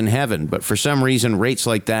 I was in heaven, but for some reason, rates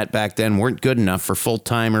like that back then weren't good enough for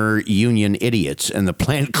full-timer union idiots, and the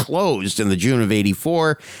plant closed in the June of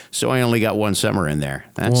 84, so I only got one summer in there.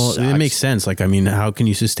 That Well, sucks. it makes sense. Like, I mean, how can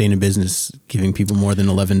you sustain a business giving people more than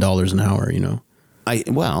 $11 an hour, you know?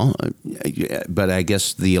 But I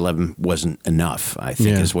guess the 11 wasn't enough, I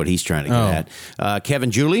think, Yeah. is what he's trying to get at.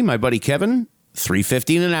 Kevin Julie, my buddy Kevin,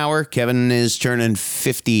 $3.15 an hour. Kevin is turning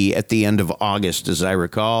 50 at the end of August, as I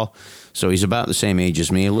recall. So he's about the same age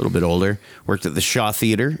as me, a little bit older. Worked at the Shaw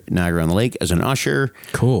Theater, Niagara-on-the-Lake, as an usher.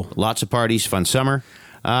 Cool. Lots of parties, fun summer.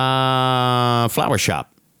 Flower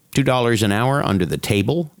shop, $2 an hour under the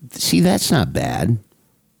table. See, that's not bad.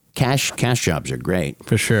 Cash jobs are great.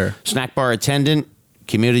 For sure. Snack bar attendant,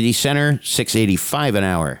 community center, $6.85 an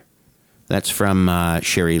hour. That's from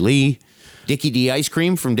Sherry Lee. Dickie D ice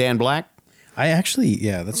cream from Dan Black.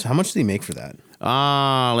 That's how much do they make for that?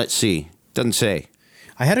 Let's see. Doesn't say.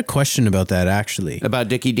 I had a question about that actually. About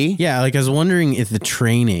Dickie D? Yeah, like I was wondering if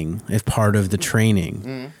part of the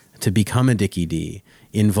training to become a Dickie D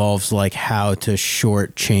involves like how to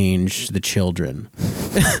shortchange the children.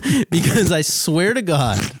 Because I swear to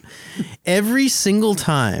God, every single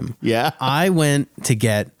time Yeah. I went to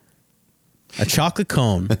get a chocolate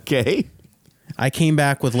cone Okay. I came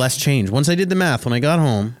back with less change. Once I did the math, when I got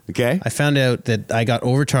home, Okay. I found out that I got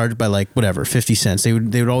overcharged by like whatever 50 cents. They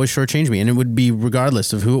would always shortchange me, and it would be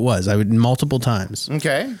regardless of who it was. I would multiple times.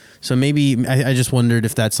 Okay. So maybe I just wondered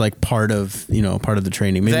if that's like part of the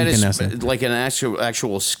training. Maybe That we can ask is that. like an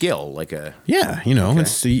actual skill, like a. Yeah,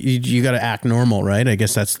 it's you got to act normal, right? I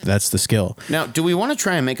guess that's the skill. Now, do we want to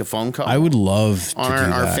try and make a phone call? I would love to on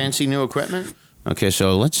do our that. fancy new equipment. Okay,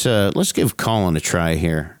 so let's give Colin a try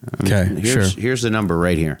here. Okay, here's, sure. Here's the number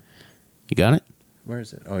right here. You got it? Where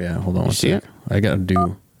is it? Oh yeah, hold on. You see it? I got to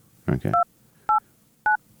do. Okay.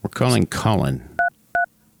 We're calling Colin.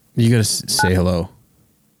 You got to say hello.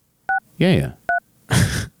 Yeah.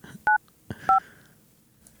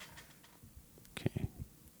 Okay.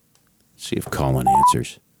 See if Colin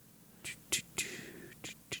answers.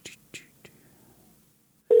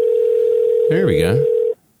 There we go.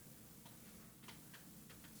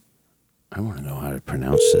 I want to know how to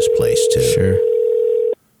pronounce this place too. Sure.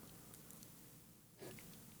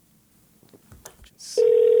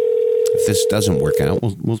 If this doesn't work out,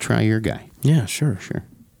 we'll try your guy. Yeah, sure.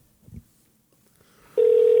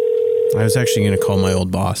 I was actually going to call my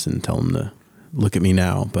old boss and tell him to look at me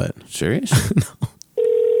now, but Serious? that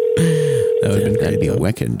would have been That'd great. be though.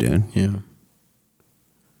 wicked, dude. Yeah.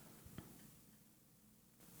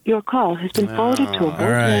 Your call has been forwarded to a voicemail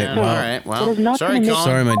right, service. All right. Well, It is not sorry, in the Colin.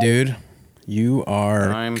 Sorry, my dude. You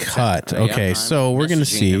are cut. Okay, I'm so we're going to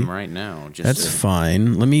messaging see. him right now. Just That's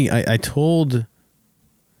fine. Let me. I told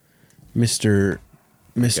Mr.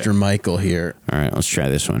 Michael here. All right, let's try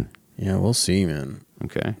this one. Yeah, we'll see, man.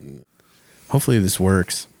 Okay. Hopefully this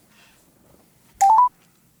works.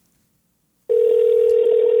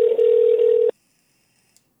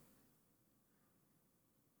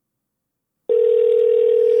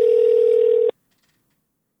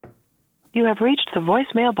 You have reached the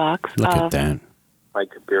voicemail box Look of at that.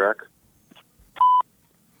 Mike Burek.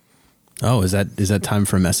 Oh, is that time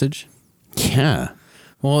for a message? Yeah.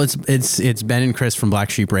 Well, it's Ben and Chris from Black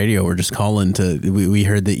Sheep Radio. We're just calling to. We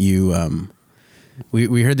heard that you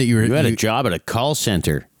we heard that you were. You had a job at a call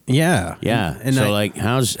center. Yeah. Yeah. And so,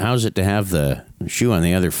 how's it to have the shoe on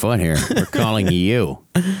the other foot here? We're calling you.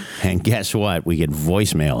 And guess what? We get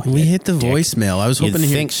voicemail. we You hit the dick. voicemail. I was You'd hoping to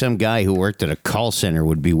hear. think some guy who worked at a call center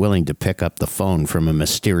would be willing to pick up the phone from a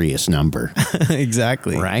mysterious number,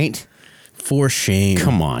 Exactly. right? For shame.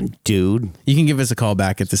 Come on, dude. You can give us a call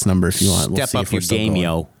back at this number if you want. We'll Step see up if we're your still game, going.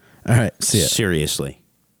 yo. All right. See ya. Seriously.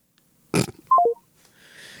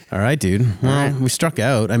 All right, dude. Well, we struck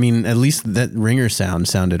out. I mean, at least that ringer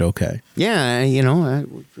sounded okay. Yeah, I don't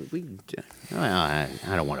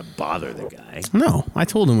want to bother the guy. No, I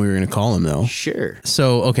told him we were going to call him though. Sure.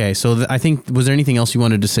 So, okay. So I think, was there anything else you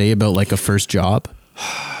wanted to say about like a first job?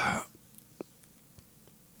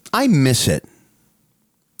 I miss it.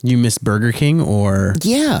 You miss Burger King or?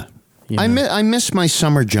 Yeah. Yeah. I miss my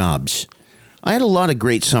summer jobs. I had a lot of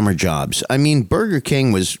great summer jobs. I mean, Burger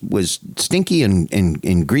King was stinky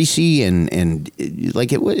and greasy and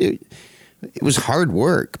like it was hard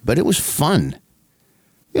work, but it was fun.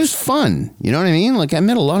 It was fun. You know what I mean? Like I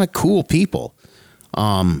met a lot of cool people.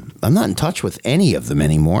 I'm not in touch with any of them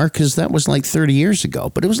anymore because that was like 30 years ago,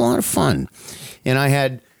 but it was a lot of fun. And I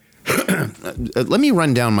had, let me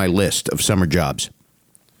run down my list of summer jobs.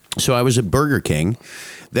 So I was at Burger King.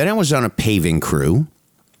 Then I was on a paving crew.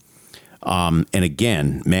 And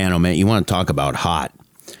again, man, oh man, you want to talk about hot.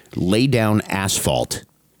 Lay down asphalt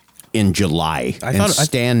in July and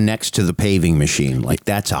stand next to the paving machine. Like,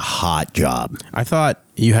 that's a hot job. I thought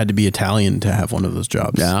you had to be Italian to have one of those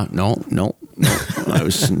jobs. Yeah, no. I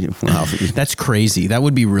was, well, That's crazy. That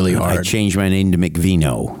would be really hard. I changed my name to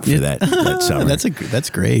McVino for that summer. That's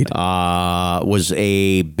great. Was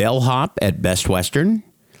a bellhop at Best Western.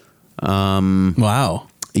 Wow.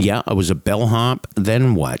 Yeah, I was a bellhop.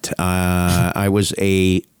 Then what? I was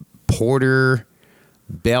a porter,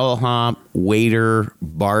 bellhop, waiter,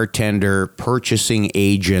 bartender, purchasing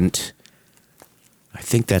agent. I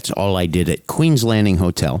think that's all I did at Queen's Landing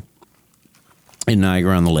Hotel in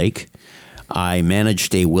Niagara-on-the-Lake. I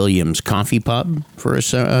managed a Williams coffee pub for a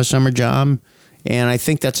summer job. And I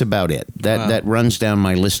think that's about it. That runs down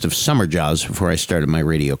my list of summer jobs before I started my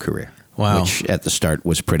radio career. Wow. Which at the start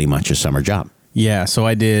was pretty much a summer job. Yeah, so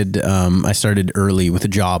I did. I started early with a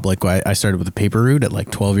job. Like I started with a paper route at like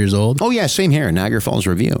 12 years old. Oh yeah, same here. Niagara Falls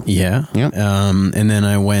Review. Yeah. Yep. And then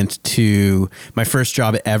I went to my first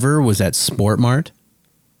job ever was at Sport Mart.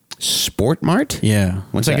 Sport Mart? Yeah,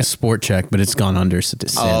 What's it's like that? a sport check, but it's gone under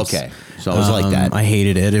since. Oh, okay. So it was like that. I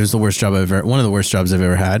hated it. It was the worst job one of the worst jobs I've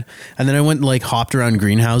ever had. And then I went like hopped around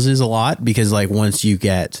greenhouses a lot because like once you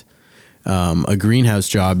get a greenhouse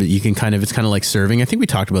job, you can it's kind of like serving. I think we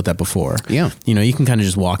talked about that before. Yeah. You know, you can kind of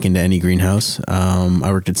just walk into any greenhouse.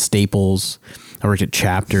 I worked at Staples. I worked at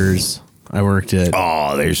Chapters. I worked at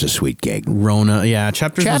Oh, there's a sweet gig. Rona. Yeah,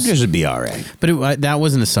 Chapters. Chapters would be all right. But that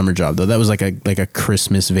wasn't a summer job though. That was like a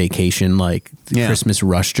Christmas vacation, Christmas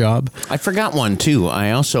rush job. I forgot one too.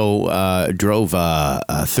 I also drove a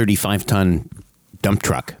 35-ton dump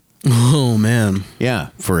truck. Oh man. Yeah,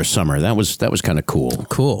 for a summer. That was kind of cool.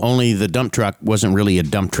 Cool. Only the dump truck wasn't really a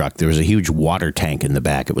dump truck. There was a huge water tank in the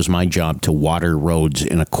back. It was my job to water roads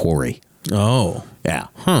in a quarry. Oh. Yeah.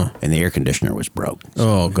 Huh. And the air conditioner was broke.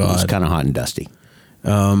 Oh, It was God. kind of hot and dusty.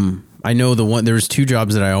 I know there was 2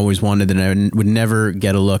 jobs that I always wanted and I would never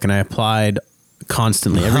get a look, and I applied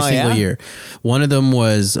constantly every Oh, single yeah? year. One of them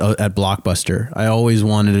was at Blockbuster. I always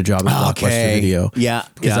wanted a job at Blockbuster Video. Yeah,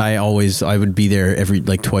 Because yeah. I would be there every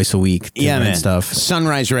twice a week. Yeah, and man. stuff.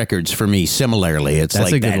 Sunrise Records for me, similarly. It's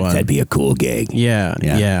That's like a good one. that'd be a cool gig. Yeah.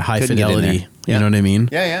 High Couldn't get in fidelity. there. You know what I mean?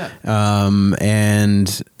 Yeah, yeah. And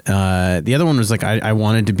the other one was I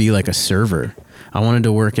wanted to be like a server. I wanted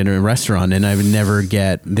to work in a restaurant, and they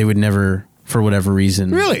would never, for whatever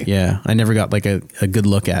reason. Really? Yeah. I never got like a good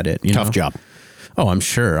look at it. You Tough know? job. Oh, I'm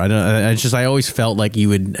sure. I always felt like you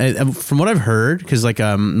would, from what I've heard, because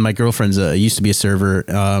my girlfriend's used to be a server,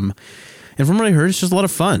 and from what I heard, it's just a lot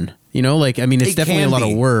of fun. You know, it's It definitely a can lot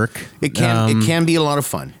be. of work. It can be a lot of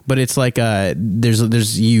fun. But it's like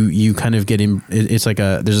there's you kind of get in. It's like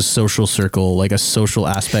there's a social circle, like a social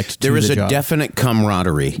aspect. There to is the a job. definite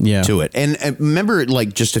camaraderie to it. And remember,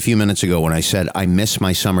 just a few minutes ago when I said I miss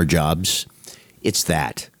my summer jobs, it's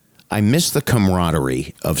that. I miss the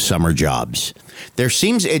camaraderie of summer jobs. There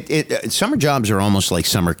seems summer jobs are almost like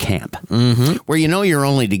summer camp, where you're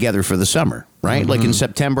only together for the summer, right? Like in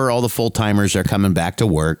September, all the full timers are coming back to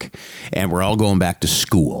work, and we're all going back to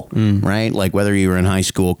school, right? Like whether you were in high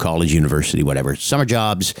school, college, university, whatever. Summer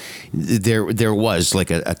jobs, there was like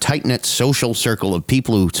a tight knit social circle of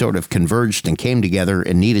people who sort of converged and came together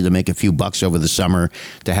and needed to make a few bucks over the summer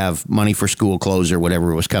to have money for school clothes or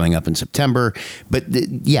whatever was coming up in September. But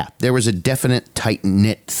there was a definite tight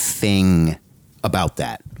knit thing about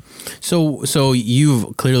that. So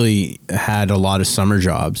you've clearly had a lot of summer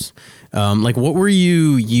jobs. What were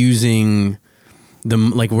you using?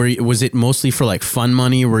 Was it mostly for fun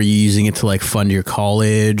money? Were you using it to fund your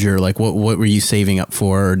college, or what were you saving up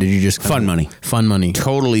for? Or did you just Fun money. Fun money.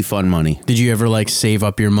 Totally fun money. Did you ever save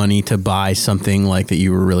up your money to buy something that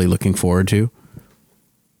you were really looking forward to?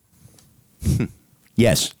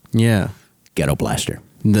 Yes. Yeah. Ghetto Blaster.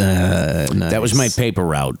 Nice. That was my paper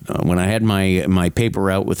route. When I had my paper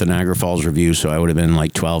route with the Niagara Falls Review, so I would have been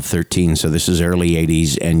 12, 13. So this is early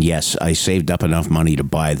 80s. And yes, I saved up enough money to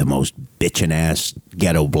buy the most bitchin' ass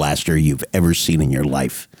Ghetto Blaster you've ever seen in your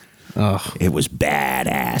life. Oh, it was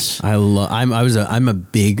badass. I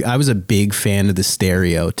was a big fan of the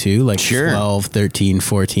stereo too, Sure. 12, 13,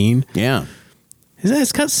 14. Yeah.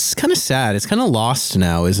 It's kind of sad. It's kind of lost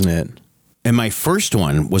now, isn't it? And my first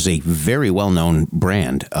one was a very well-known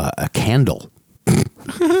brand, a Candle.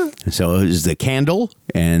 So it was the Candle,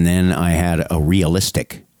 and then I had a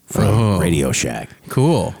Realistic from Radio Shack.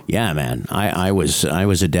 Cool. Yeah, man. I was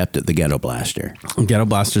adept at the Ghetto Blaster. Ghetto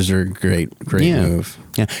blasters are a great move.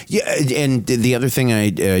 Yeah. And the other thing I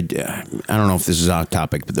don't know if this is off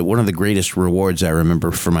topic, but one of the greatest rewards I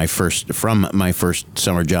remember from my first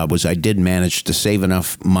summer job was I did manage to save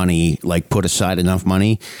enough money, put aside enough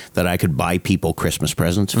money that I could buy people Christmas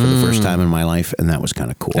presents for the first time in my life, and that was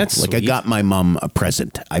kind of cool. That's I sweet. got my mom a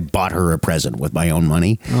present. I bought her a present with my own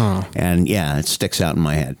money, Oh. and yeah, it sticks out in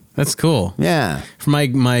my head. That's cool. Yeah. For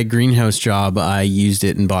my greenhouse job, I used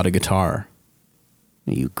it and bought a guitar.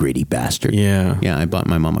 You greedy bastard. Yeah. Yeah, I bought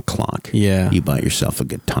my mom a clock. Yeah. You bought yourself a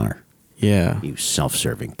guitar. Yeah. You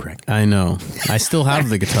self-serving prick. I know. I still have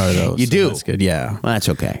the guitar though. You so do? That's good. Yeah. Well, that's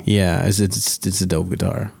okay. Yeah. It's a dope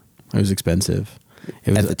guitar. It was expensive. It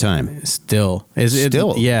was At the time. Still.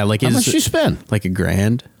 Still? Yeah. How much did you spend? Like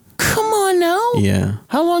 $1,000. Come on now. Yeah.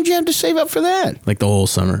 How long did you have to save up for that? The whole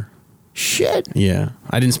summer. Shit. Yeah.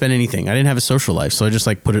 I didn't spend anything. I didn't have a social life, so I just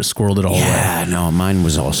squirreled it all away. Yeah, no, mine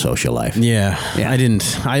was all social life. Yeah. Yeah. I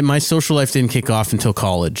didn't. My social life didn't kick off until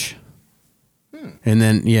college. And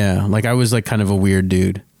then I was kind of a weird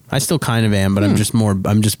dude. I still kind of am, but I'm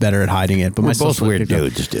just better at hiding it. But We're my both social life weird kicked off.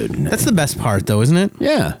 dudes, dude. That's the best part though, isn't it?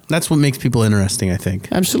 Yeah, That's what makes people interesting, I think.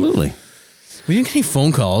 absolutely. We didn't get any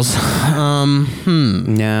phone calls.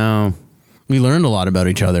 No. We learned a lot about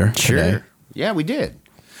each other today. Yeah, we did.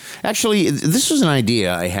 Actually, this was an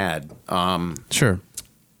idea I had. Sure.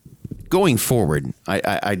 Going forward,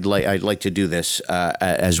 I'd like to do this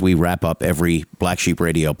as we wrap up every Black Sheep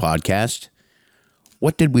Radio podcast.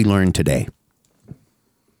 What did we learn today?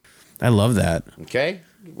 I love that. Okay.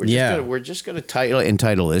 Yeah. We're just going to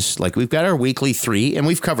entitle this, like, we've got our weekly 3, and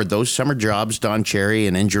we've covered those: summer jobs, Don Cherry,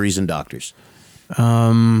 and injuries and doctors. Do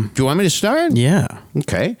you want me to start? Yeah.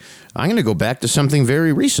 Okay. I'm going to go back to something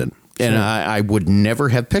very recent. And I would never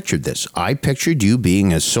have pictured this. I pictured you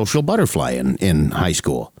being a social butterfly in high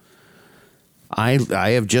school. I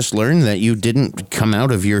have just learned that you didn't come out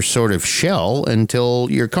of your sort of shell until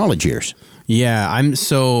your college years. Yeah,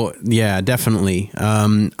 definitely.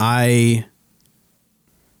 And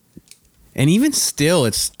even still,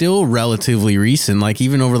 it's still relatively recent, like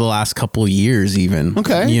even over the last couple of years even.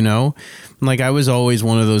 Okay. You know? Like I was always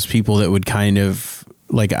one of those people that would kind of,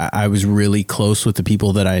 like I was really close with the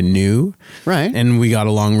people that I knew. Right. And we got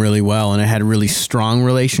along really well, and I had really strong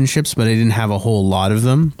relationships, but I didn't have a whole lot of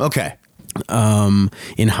them. Okay.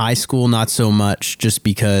 In high school, not so much, just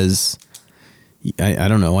because I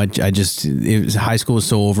don't know. High school was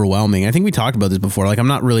so overwhelming. I think we talked about this before. Like I'm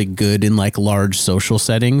not really good in like large social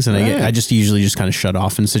settings, and I just usually just kind of shut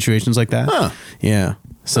off in situations like that. Huh. Yeah.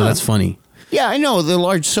 So that's funny. Yeah, I know the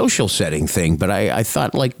large social setting thing, but I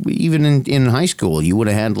thought like even in high school you would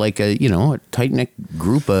have had like a tight-knit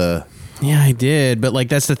group of... Yeah, I did. But like,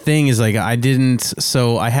 that's the thing is like, I didn't.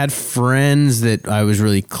 So I had friends that I was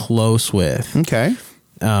really close with. Okay.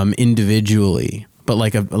 Individually. But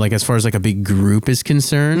like as far as like a big group is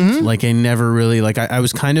concerned, like I never really like I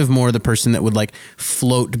was kind of more the person that would like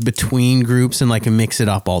float between groups and like mix it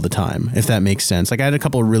up all the time, if that makes sense. Like I had a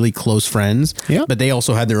couple of really close friends, but they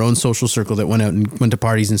also had their own social circle that went out and went to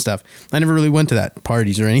parties and stuff. I never really went to that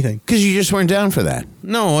parties or anything. Because you just weren't down for that.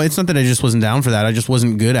 No, it's not that I just wasn't down for that. I just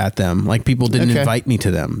wasn't good at them. Like people didn't invite me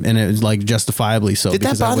to them, and it was like justifiably so. Did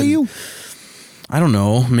that bother you? I don't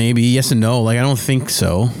know. Maybe yes and no. Like I don't think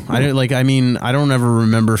so. I don't like. I mean, I don't ever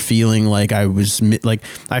remember feeling like I was like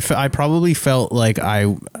I probably felt like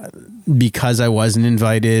because I wasn't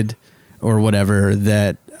invited or whatever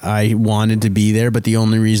that I wanted to be there. But the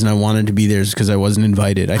only reason I wanted to be there is because I wasn't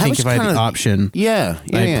invited. I think if I had the option,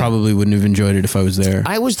 I probably wouldn't have enjoyed it if I was there.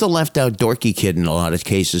 I was the left out dorky kid in a lot of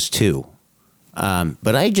cases too.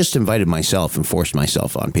 But I just invited myself and forced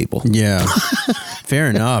myself on people. Yeah. Fair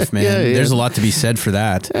enough, man. Yeah. There's a lot to be said for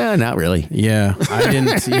that. Not really. Yeah. I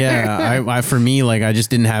didn't. Yeah. I for me, like, I just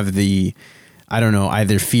didn't have the, I don't know,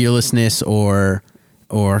 either fearlessness or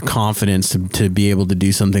confidence to be able to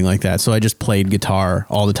do something like that. So I just played guitar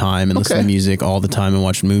all the time and listened to music all the time and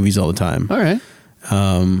watched movies all the time. All right.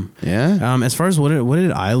 As far as what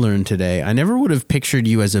did I learn today? I never would have pictured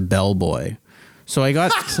you as a bellboy. So I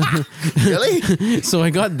got really. So I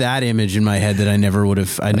got that image in my head that I never would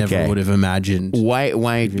have imagined. Why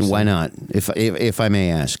not? If I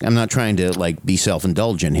may ask, I'm not trying to like be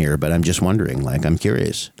self-indulgent here, but I'm just wondering. Like, I'm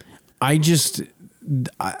curious.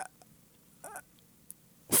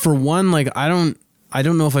 For one, like I don't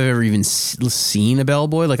know if I've ever even seen a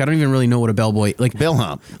bellboy. Like I don't even really know what a bellboy like.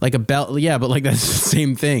 Bellhop, like a bell. Yeah, but like that's the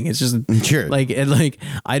same thing. It's just sure. Like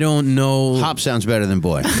I don't know. Hop sounds better than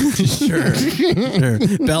boy. Sure.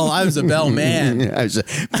 Bell. I was a bell man. I was a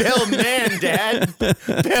bell man, Dad.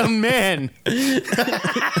 Bell man.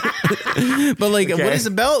 But like, what is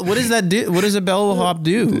a bell? What does that do? What does a bellhop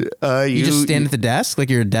do? You just stand at the desk, like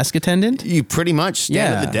you're a desk attendant. You pretty much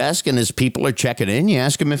stand at the desk, and as people are checking in, you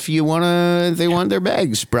ask them if they want their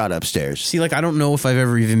bags brought upstairs. See, like I don't know if I've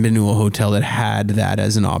ever even been to a hotel that had that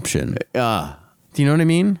as an option. Do you know what I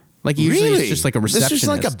mean? Like usually it's just like a receptionist. This is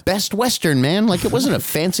like a Best Western, man. Like it wasn't a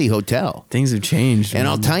fancy hotel. Things have changed. And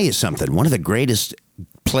I'll tell you something. One of the greatest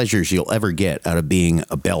pleasures you'll ever get out of being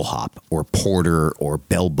a bellhop or porter or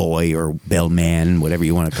bellboy or bellman, whatever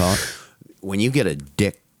you want to call it, when you get a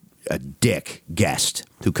dick guest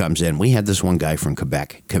who comes in. We had this one guy from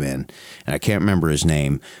Quebec come in, and I can't remember his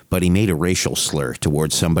name, but he made a racial slur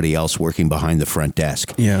towards somebody else working behind the front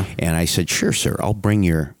desk. Yeah. And I said, sure, sir, I'll bring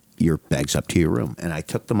your bags up to your room. And I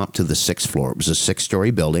took them up to the 6th floor. It was a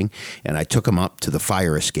 6-story building. And I took him up to the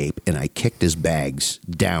fire escape, and I kicked his bags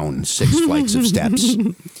down 6 flights of steps.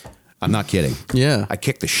 I'm not kidding. Yeah. I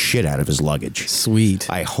kicked the shit out of his luggage. Sweet.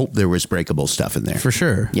 I hope there was breakable stuff in there. For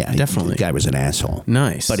sure. Yeah, definitely. The guy was an asshole.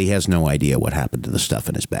 Nice. But he has no idea what happened to the stuff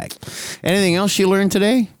in his bag. Anything else you learned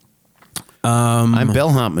today? I'm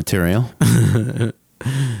bellhop material.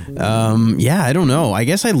 Yeah, I don't know. I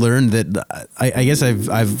guess I learned that. I guess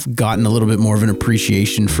I've gotten a little bit more of an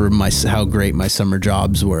appreciation for how great my summer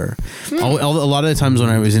jobs were. A lot of the times when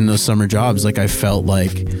I was in those summer jobs, like I felt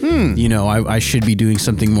like, I should be doing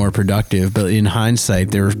something more productive. But in hindsight,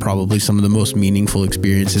 there was probably some of the most meaningful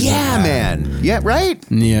experiences. Yeah, man. Yeah, right.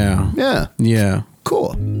 Yeah. Yeah. Yeah.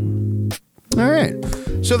 Cool. All right.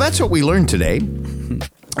 So that's what we learned today.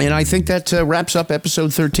 And I think that wraps up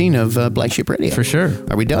episode 13 of Black Sheep Radio. For sure.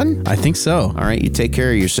 Are we done? I think so. All right, you take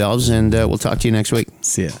care of yourselves, and we'll talk to you next week.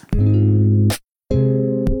 See ya.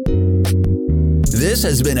 This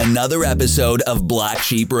has been another episode of Black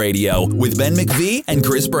Sheep Radio with Ben McVee and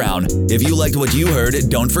Chris Brown. If you liked what you heard,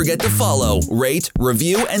 don't forget to follow, rate,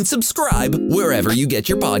 review, and subscribe wherever you get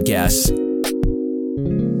your podcasts.